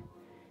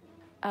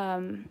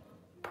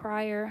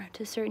prior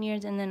to certain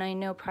years. And then I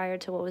know prior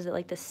to, what was it,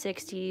 like the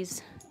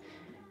 60s,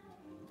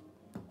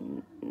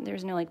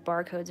 there's no like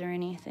barcodes or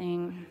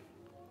anything.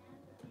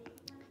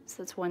 So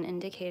that's one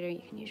indicator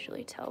you can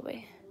usually tell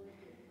by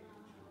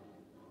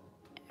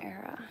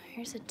era.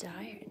 Here's a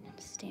diary,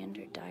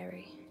 standard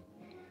diary.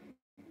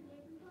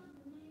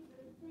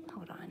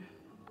 Hold on.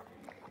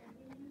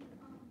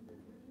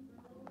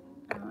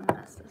 I don't want to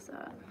mess this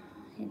up.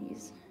 I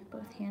use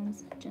both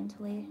hands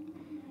gently.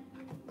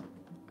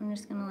 I'm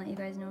just gonna let you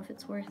guys know if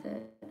it's worth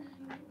it.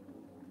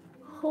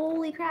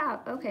 Holy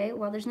crap! Okay,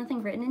 well there's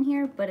nothing written in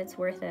here, but it's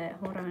worth it.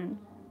 Hold on.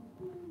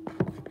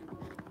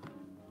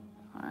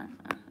 Hold on.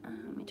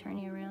 Let me turn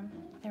you around.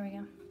 There we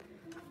go.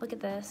 Look at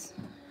this.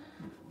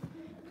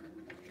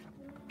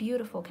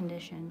 Beautiful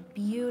condition.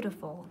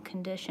 Beautiful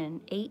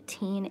condition.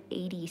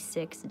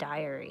 1886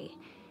 diary.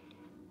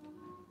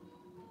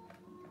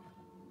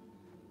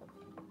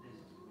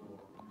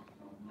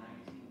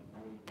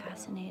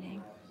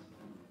 fascinating.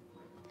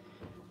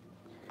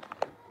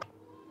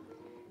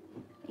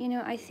 You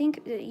know, I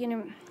think,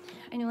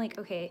 I know, like,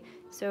 okay,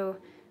 so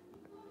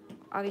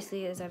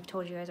obviously, as I've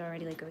told you guys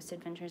already, like, Ghost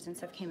Adventures and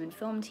stuff came and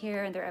filmed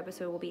here, and their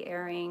episode will be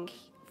airing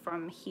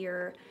from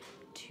here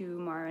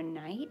tomorrow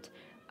night.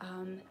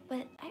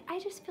 But I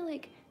just feel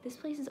like this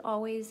place is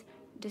always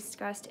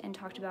discussed and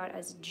talked about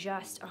as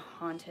just a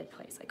haunted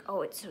place. Like,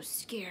 oh, it's so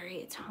scary,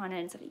 it's haunted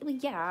and stuff. Well,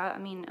 yeah, I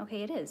mean,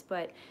 okay, it is,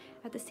 but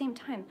at the same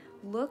time,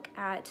 look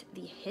at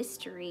the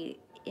history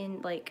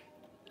in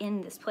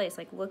this place.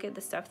 Like, look at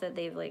the stuff that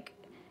they've, like,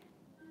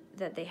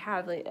 that they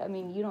have. Like, I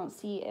mean, you don't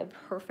see a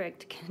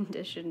perfect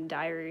condition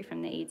diary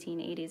from the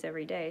 1880s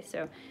every day.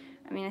 So,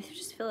 I mean, I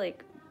just feel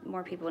like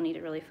more people need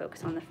to really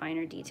focus on the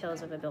finer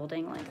details of a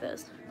building like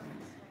this.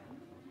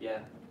 Yeah.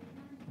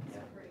 It's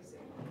crazy.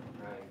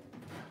 Right.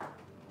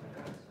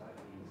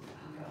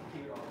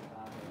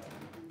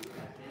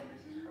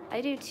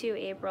 I do too,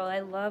 April. I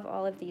love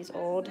all of these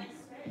old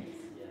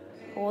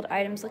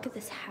items. Look at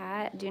this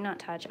hat. Do not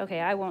touch. Okay,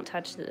 I won't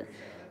touch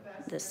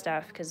this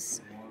stuff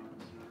because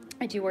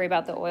I do worry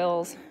about the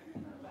oils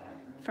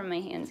from my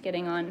hands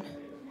getting on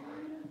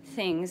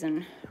things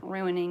and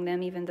ruining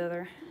them, even though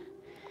they're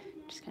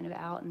just kind of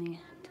out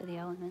to the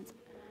elements.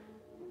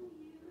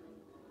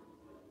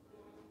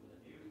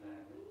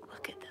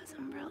 Look at those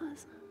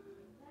umbrellas.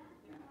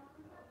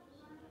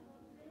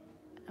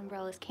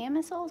 Umbrellas,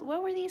 camisoles?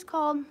 What were these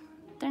called?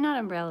 They're not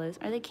umbrellas.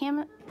 Are they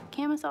camisoles?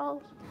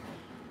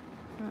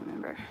 I don't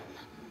remember.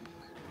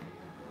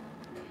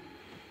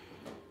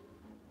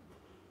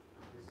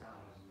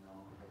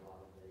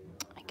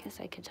 I guess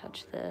I could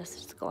touch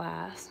this. It's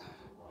glass.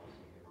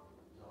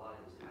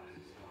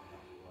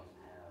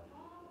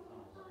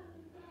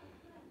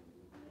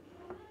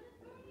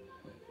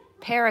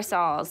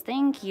 Parasols.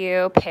 Thank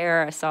you.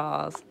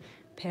 Parasols.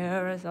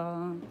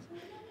 Parasols.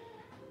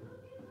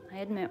 I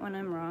admit when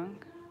I'm wrong,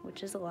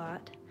 which is a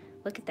lot.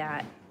 Look at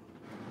that.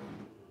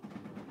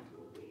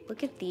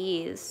 Look at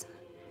these.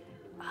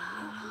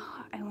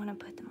 Oh, I want to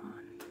put them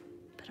on,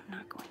 but I'm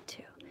not going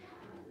to.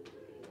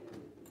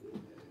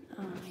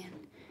 Oh, man.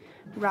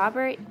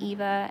 Robert,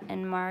 Eva,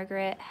 and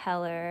Margaret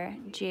Heller,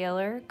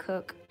 jailer,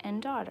 cook,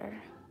 and daughter.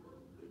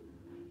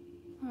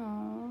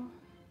 Oh.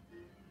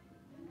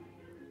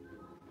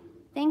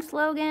 Thanks,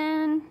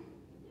 Logan.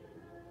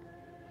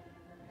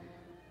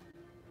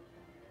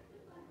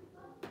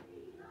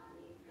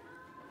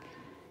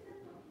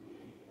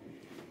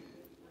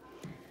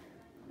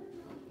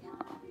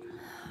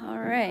 All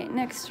right,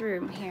 next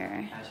room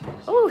here.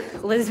 Oh,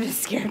 Elizabeth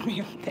scared me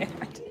of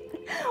that.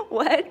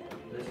 What?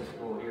 This is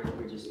cool. Here,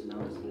 we just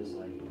noticed this,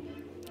 like,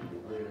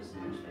 look at this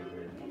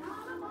newspaper.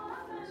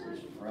 This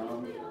is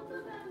from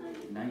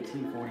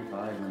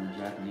 1945 when the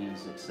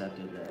Japanese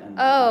accepted the end.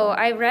 Oh,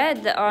 I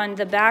read on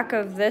the back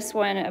of this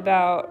one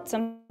about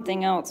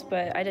something else,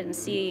 but I didn't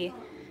see.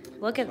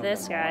 Look at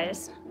this,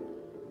 guys.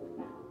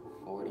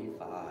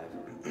 45.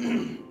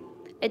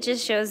 It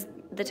just shows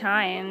the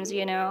times,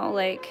 you know,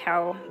 like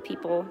how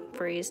people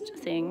phrased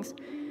things.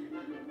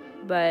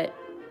 But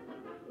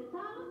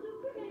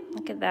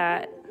look at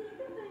that.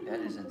 That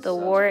is in The such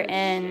war good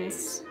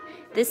ends. shape.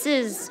 This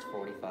is,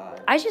 45.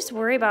 I just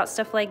worry about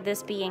stuff like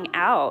this being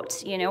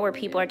out, you know, where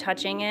people are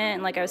touching it.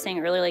 And like I was saying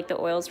earlier, like the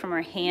oils from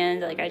our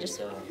hand, like I just,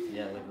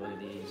 Yeah, look at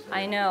these.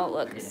 I know,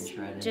 look, They're getting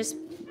shredded. just,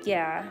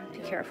 yeah, be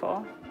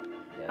careful.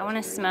 Yeah, I want to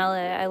it's crazy. smell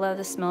it. I love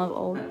the smell of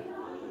old.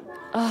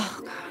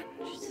 Oh,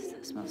 God. Jesus,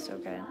 that smells so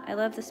good. I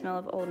love the smell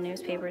of old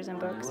newspapers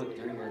and When you books. look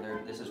through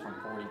here, this is from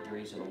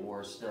 43, so the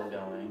war's still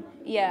going.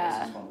 Yeah.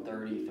 This is from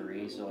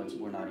 33, so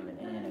we're not even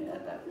in it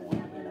at that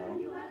point, you know?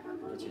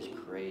 It's just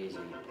crazy.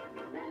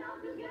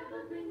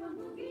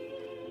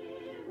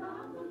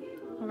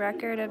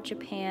 Record of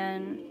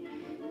Japan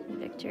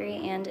victory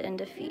and in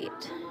defeat.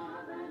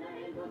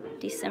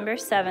 December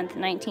 7th,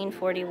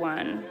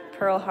 1941,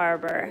 Pearl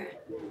Harbor.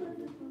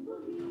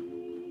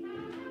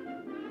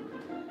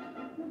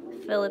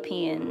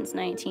 Philippines,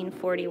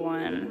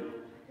 1941.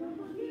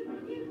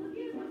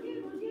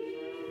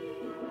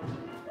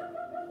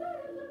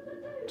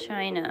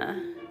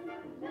 China.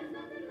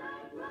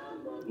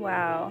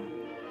 Wow.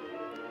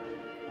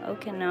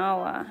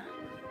 Okinawa.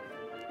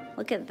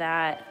 Look at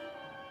that.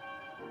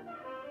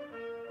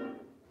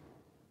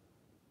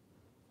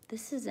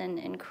 This is in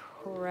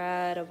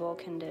incredible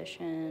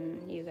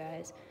condition, you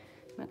guys.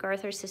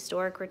 MacArthur's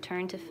historic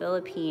return to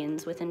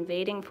Philippines with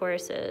invading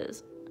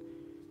forces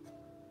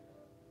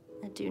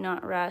that do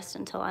not rest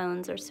until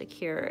islands are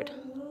secured.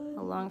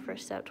 A long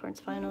first step towards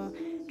final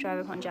drive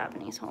upon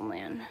Japanese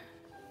homeland.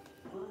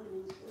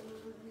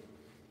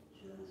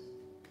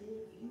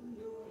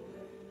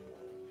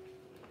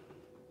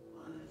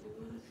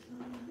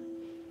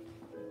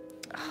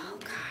 Oh,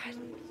 God.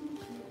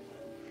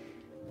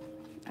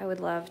 I would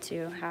love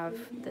to have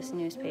this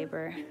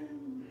newspaper.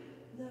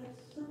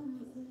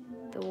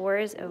 The war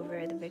is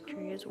over, the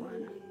victory is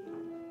won.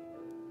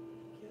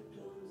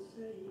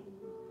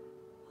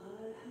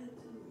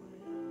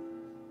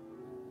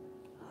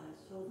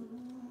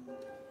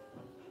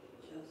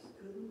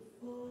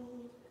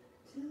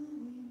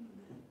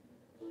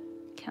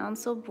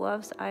 Council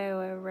Bluffs,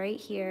 Iowa, right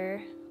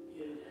here.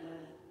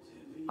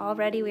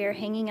 Already we are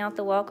hanging out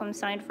the welcome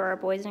sign for our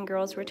boys and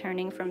girls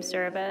returning from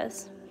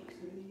service.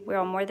 We're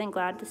all more than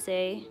glad to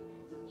say,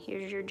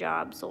 here's your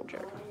job,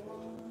 soldier.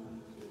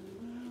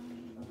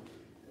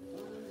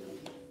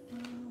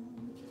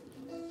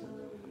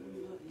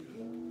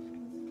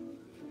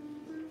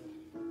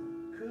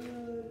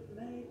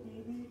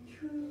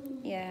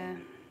 Yeah.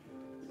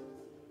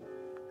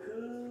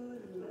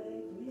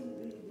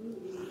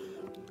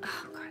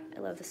 Oh God, I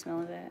love the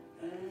smell of it.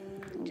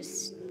 And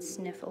just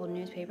sniff old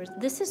newspapers.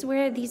 This is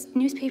where these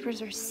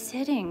newspapers are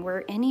sitting,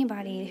 where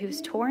anybody who's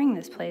touring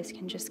this place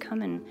can just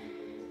come and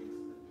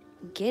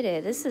get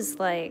it. This is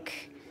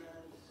like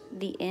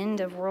the end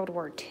of World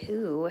War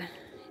II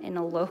in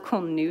a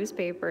local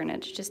newspaper, and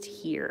it's just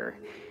here.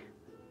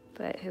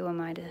 But who am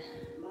I to...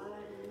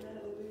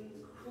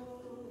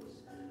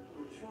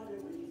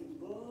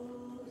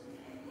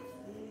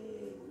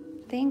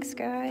 Thanks,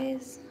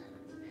 guys.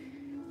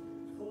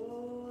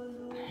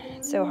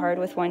 It's so hard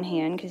with one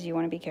hand because you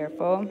want to be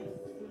careful.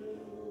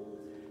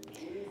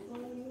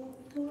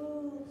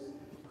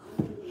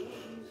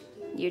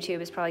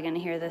 YouTube is probably going to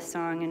hear this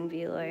song and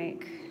be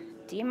like,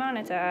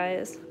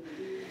 demonetize.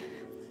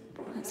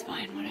 That's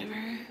fine,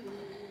 whatever.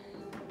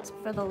 It's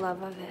for the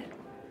love of it.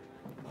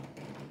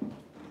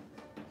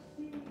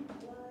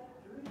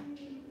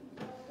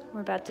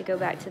 We're about to go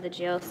back to the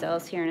jail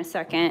cells here in a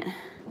second.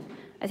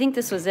 I think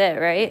this was it,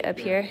 right? Up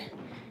here.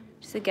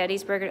 Just the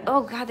Gettysburg.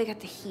 Oh, God, they got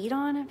the heat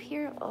on up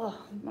here.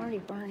 Oh, I'm already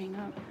burning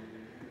up.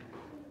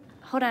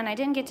 Hold on, I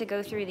didn't get to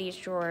go through these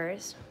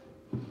drawers.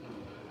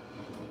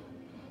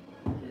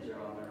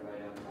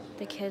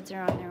 The kids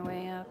are on their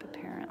way up,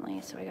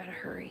 apparently, so I gotta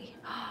hurry.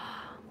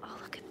 Oh,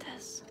 look at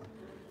this.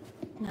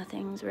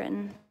 Nothing's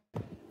written,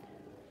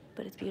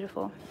 but it's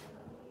beautiful.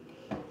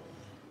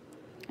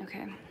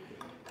 Okay.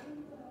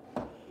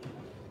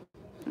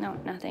 No,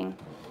 nothing.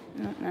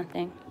 No,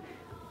 nothing.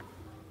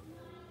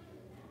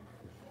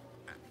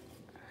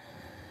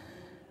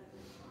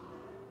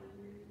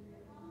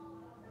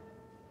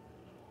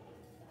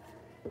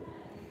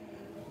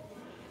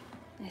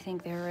 I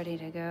think they're ready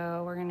to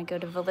go. We're gonna go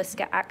to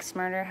Villisca Axe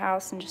Murder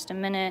House in just a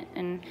minute,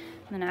 and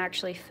I'm gonna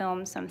actually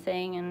film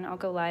something, and I'll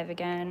go live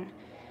again.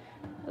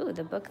 Ooh,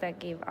 the book that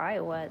gave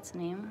Iowa its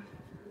name.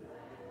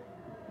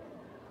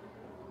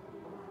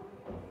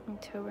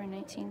 October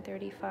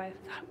 1935.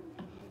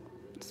 God,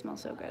 it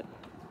smells so good.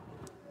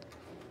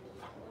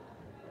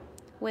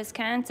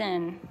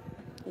 Wisconsin,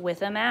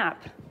 with a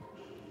map.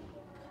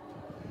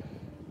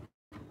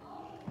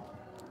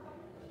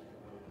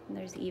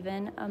 There's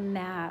even a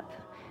map.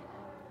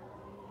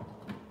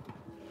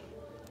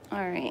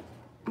 All right,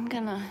 I'm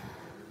gonna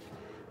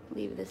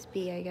leave this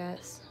be, I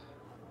guess.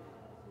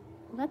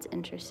 Well, that's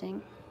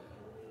interesting.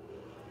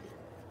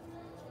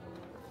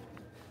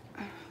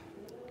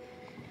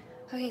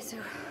 Okay, so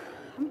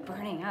I'm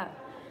burning up.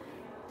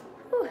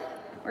 Whew.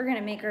 We're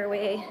gonna make our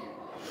way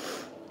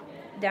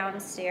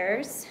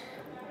downstairs.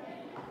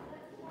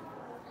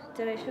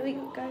 Did I show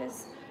you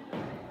guys?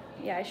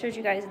 Yeah, I showed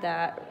you guys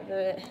that.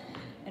 The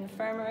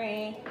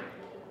infirmary.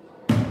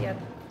 Yep.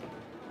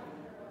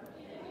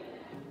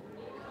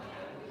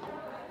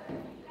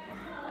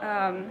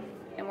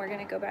 And we're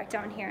gonna go back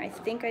down here. I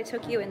think I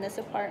took you in this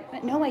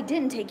apartment. No, I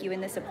didn't take you in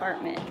this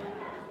apartment.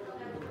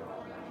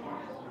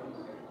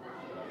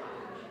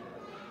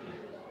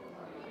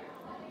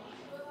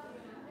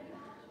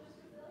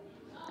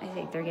 I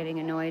think they're getting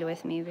annoyed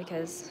with me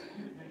because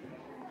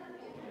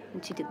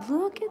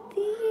look at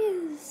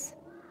these.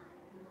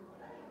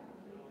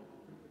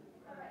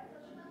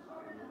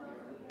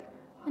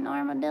 An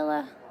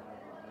armadillo.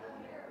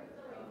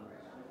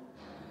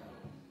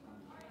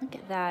 Look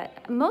at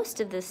that. Most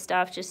of this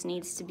stuff just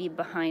needs to be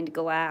behind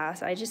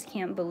glass. I just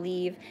can't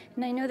believe,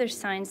 and I know there's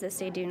signs that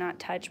say do not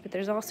touch, but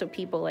there's also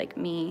people like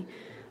me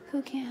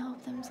who can't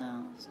help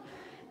themselves.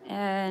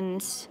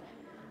 And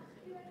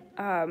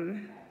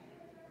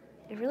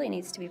it really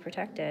needs to be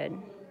protected.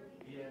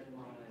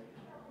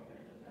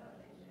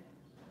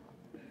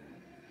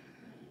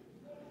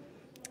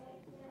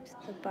 There's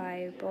the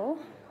Bible.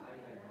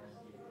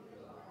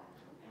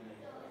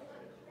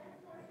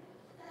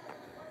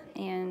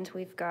 And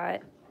we've got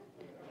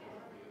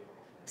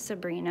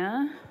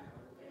Sabrina.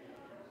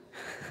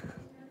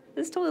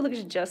 This totally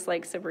looks just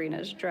like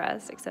Sabrina's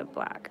dress, except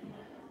black.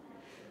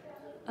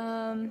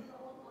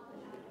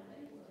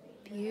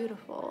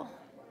 Beautiful.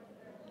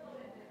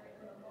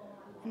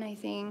 And I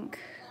think,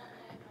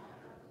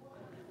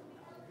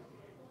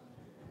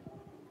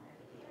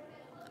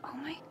 oh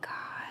my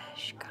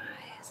gosh,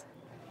 guys.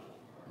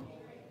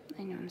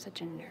 I know I'm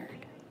such a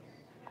nerd.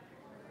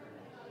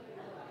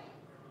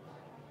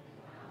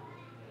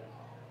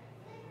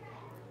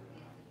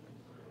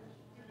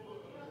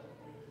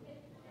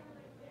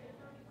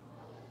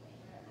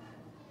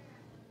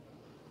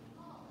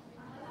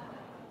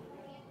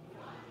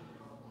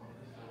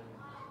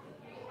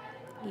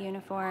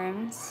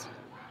 Uniforms,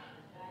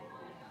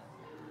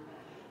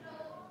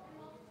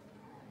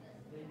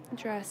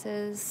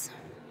 dresses,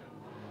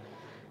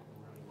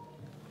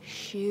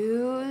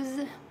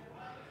 shoes.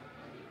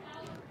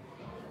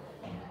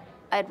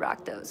 I'd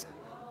rock those.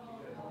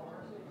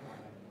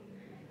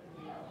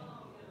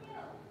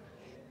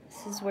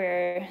 This is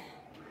where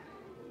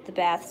the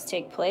baths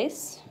take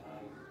place.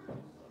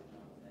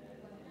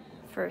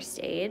 First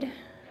aid.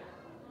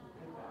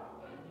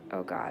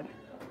 Oh God.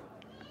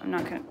 I'm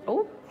not gonna,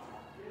 oh.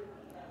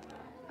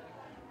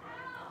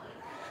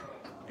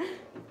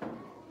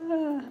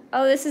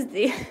 Oh, this is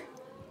the,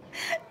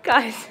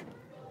 guys.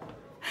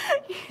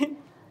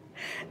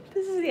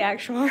 This is the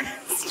actual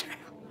restroom.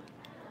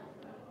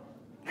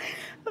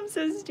 I'm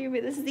so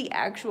stupid. This is the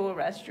actual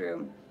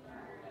restroom.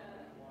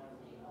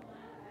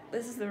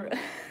 This is the,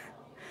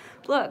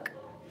 look,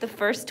 the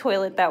first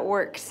toilet that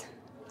works.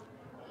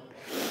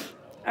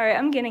 All right,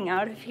 I'm getting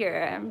out of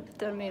here. I'm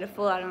done made a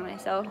fool out of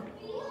myself.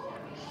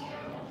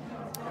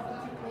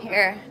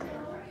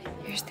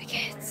 Here's the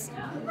kids.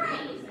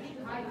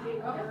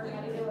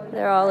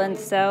 They're all in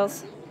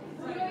cells,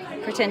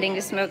 pretending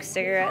to smoke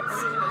cigarettes.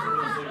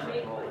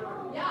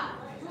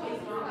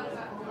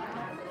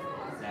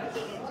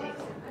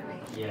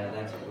 Yeah,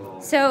 that's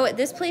cool. So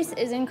this place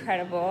is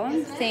incredible.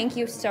 Thank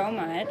you so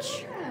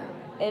much.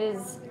 It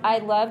is, I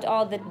loved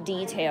all the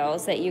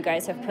details that you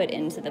guys have put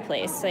into the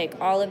place. Like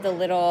all of the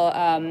little,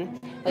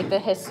 like the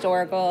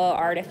historical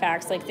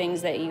artifacts, like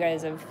things that you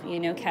guys have, you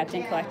know, kept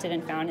and collected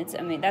and found. It's,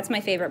 I mean, that's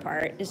my favorite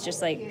part. It's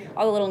just like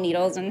all the little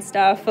needles and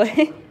stuff.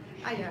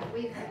 I know,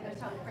 we've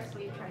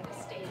tried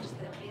to stage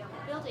the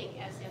building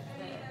as if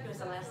it was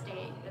the last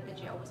day that the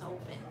jail was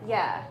open.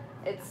 Yeah,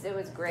 it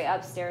was great.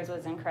 Upstairs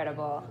was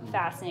incredible,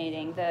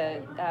 fascinating.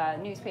 The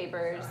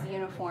newspapers,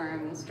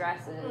 uniforms,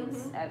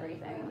 dresses,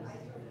 everything.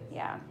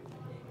 Yeah.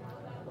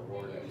 The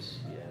wardens,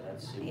 yeah,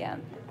 that's super Yeah.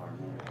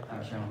 department.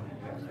 I'm showing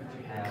you guys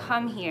what you have.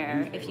 Come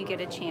here if you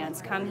get a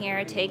chance. Come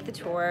here, take the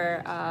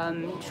tour.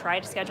 Try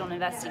to schedule an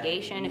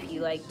investigation if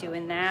you like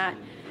doing that.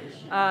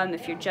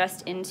 If you're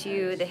just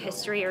into the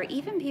history, or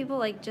even people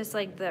like just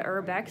like the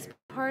urbex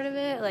part of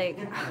it, like,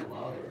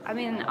 I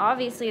mean,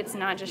 obviously it's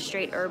not just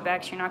straight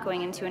urbex. You're not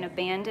going into an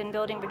abandoned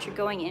building, but you're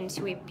going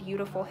into a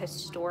beautiful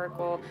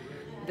historical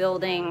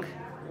building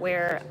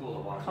where,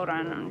 hold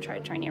on, I'm gonna try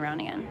to turn you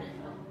around again,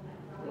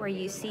 where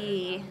you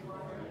see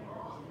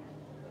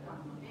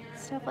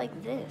stuff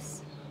like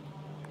this.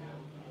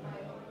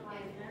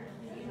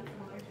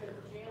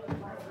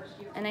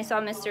 And I saw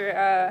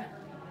Mr.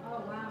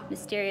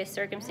 Mysterious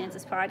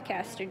Circumstances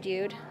podcaster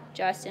dude,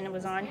 Justin,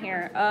 was on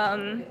here.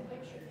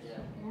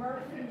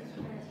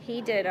 He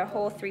did a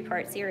whole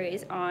 3-part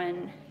series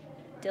on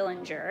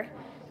Dillinger,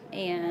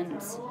 and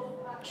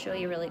I'll show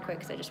you really quick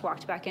because I just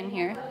walked back in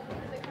here.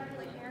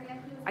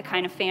 I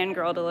kind of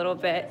fangirled a little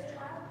bit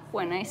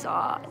when I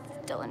saw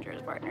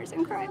Dillinger's partners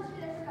in crime.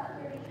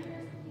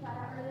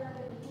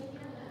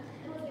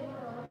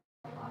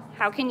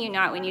 How can you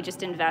not when you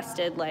just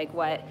invested like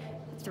what,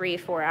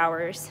 3-4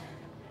 hours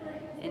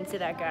into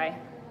that guy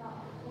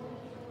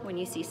when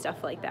you see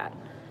stuff like that?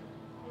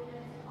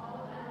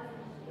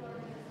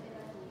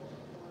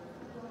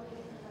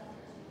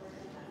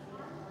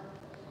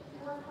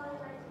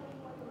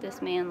 This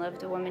man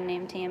loved a woman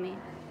named Tammy.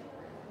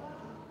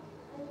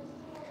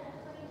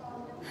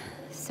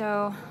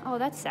 So, oh,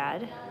 that's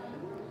sad.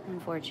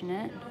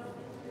 Unfortunate.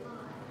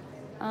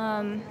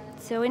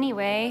 So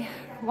anyway,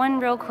 one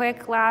real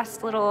quick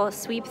last little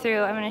sweep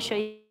through. I'm going to show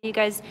you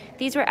guys.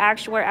 These were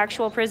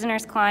actual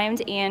prisoners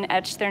climbed and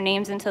etched their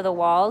names into the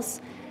walls.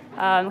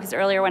 Because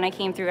earlier when I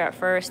came through at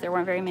first, there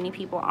weren't very many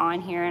people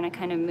on here, and I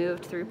kind of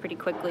moved through pretty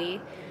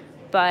quickly.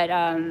 But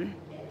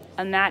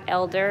a Matt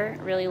Elder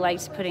really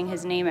liked putting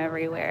his name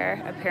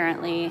everywhere.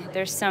 Apparently,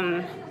 there's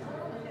some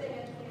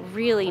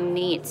really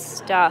neat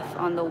stuff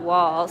on the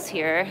walls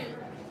here.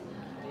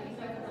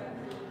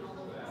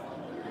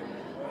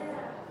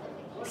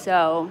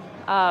 So,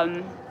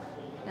 and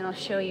I'll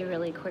show you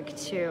really quick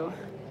too.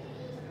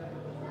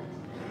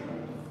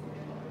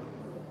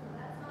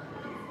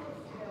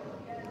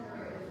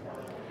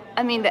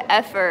 I mean, the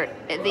effort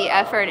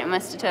it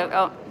must have took.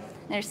 Oh,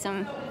 there's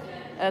some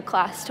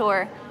class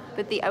tour,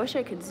 but I wish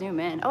I could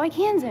zoom in. Oh, I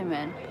can zoom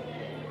in.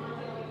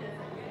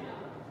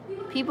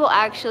 People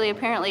actually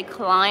apparently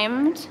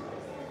climbed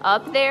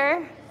up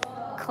there,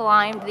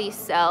 climbed these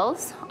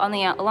cells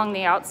along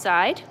the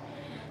outside,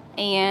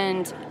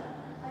 and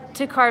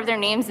to carve their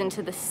names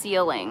into the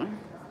ceiling,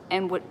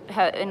 and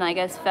I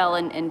guess fell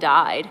and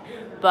died.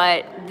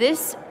 But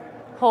this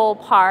whole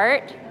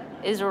part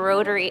is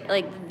rotary,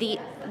 like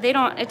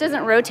it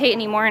doesn't rotate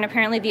anymore, and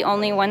apparently the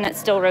only one that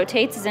still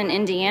rotates is in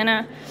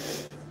Indiana,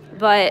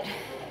 but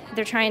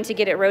they're trying to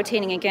get it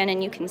rotating again,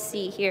 and you can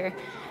see here,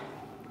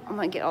 I'm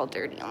gonna get all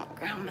dirty on the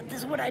ground, but this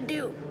is what I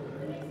do.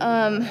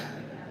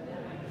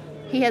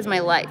 He has my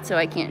light, so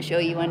I can't show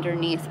you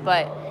underneath,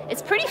 but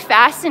it's pretty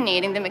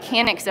fascinating, the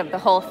mechanics of the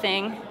whole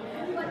thing.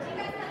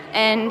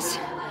 And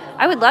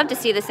I would love to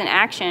see this in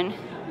action.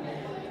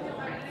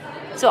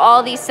 So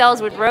all these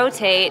cells would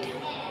rotate,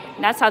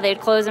 and that's how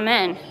they'd close them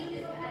in.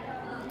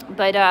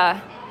 But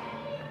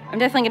I'm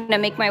definitely gonna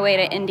make my way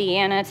to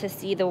Indiana to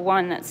see the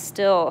one that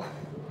still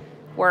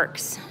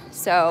works.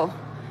 So,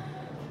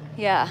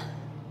 yeah.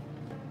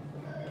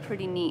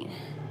 pretty neat.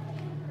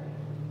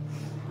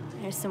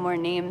 There's some more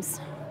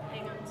names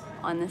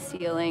on the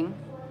ceiling.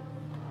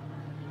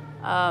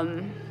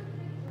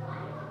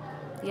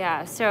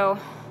 Yeah, so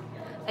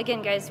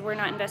again, guys, we're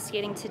not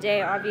investigating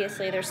today.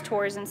 Obviously, there's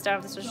tours and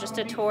stuff. This was just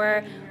a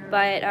tour.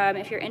 But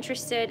if you're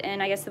interested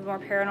in, I guess, the more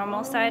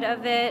paranormal side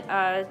of it,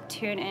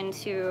 tune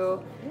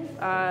into,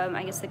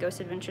 I guess, the Ghost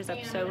Adventures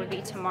episode would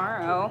be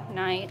tomorrow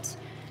night.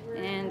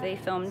 And they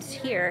filmed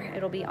here.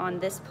 It'll be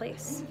on this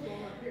place.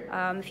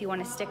 If you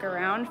want to stick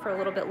around for a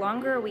little bit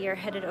longer, we are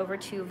headed over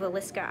to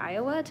Villisca,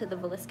 Iowa, to the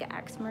Villisca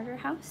Axe Murder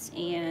House.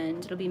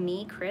 And it'll be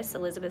me, Chris,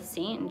 Elizabeth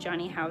Saint, and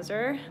Johnny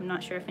Hauser. I'm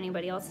not sure if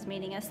anybody else is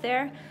meeting us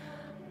there.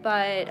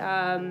 But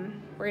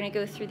we're going to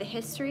go through the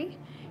history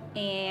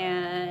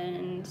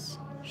and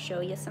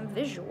show you some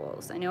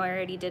visuals. I know I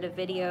already did a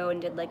video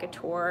and did like a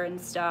tour and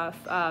stuff.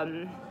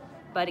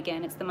 But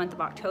again, it's the month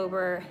of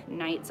October.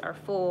 Nights are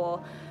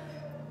full.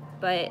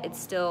 But it's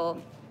still,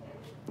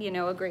 you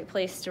know, a great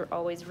place to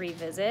always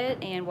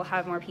revisit, and we'll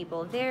have more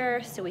people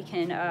there so we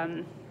can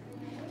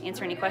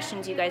answer any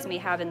questions you guys may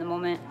have in the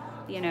moment,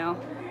 you know.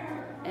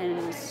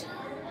 And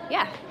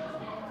yeah,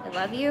 I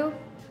love you.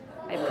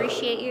 I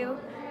appreciate you.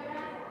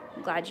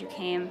 I'm glad you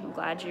came. I'm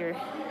glad you're,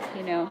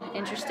 you know,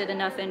 interested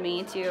enough in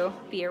me to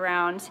be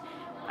around.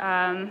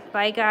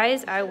 Bye,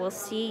 guys. I will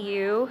see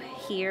you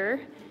here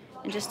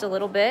in just a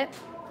little bit.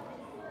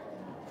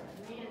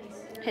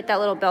 Hit that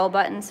little bell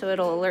button so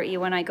it'll alert you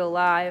when I go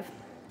live.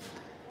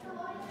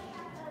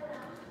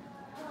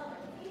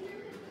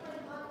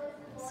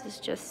 This is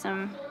just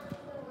some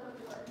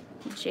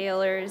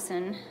jailers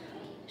and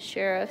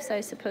sheriffs,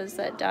 I suppose,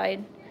 that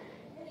died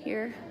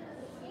here.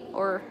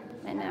 Or,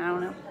 and I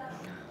don't know.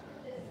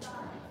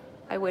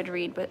 I would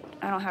read, but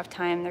I don't have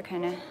time.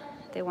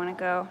 They want to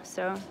go,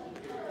 so.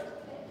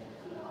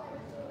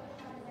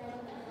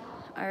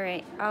 All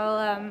right,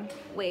 I'll,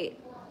 wait.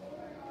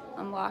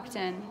 I'm locked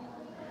in.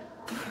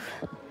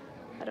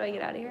 How do I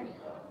get out of here?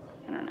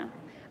 I don't know.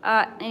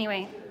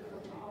 Anyway.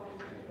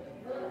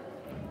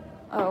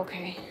 Oh,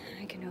 okay.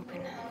 I can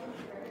open it.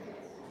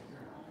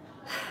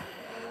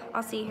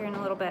 I'll see you here in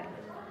a little bit.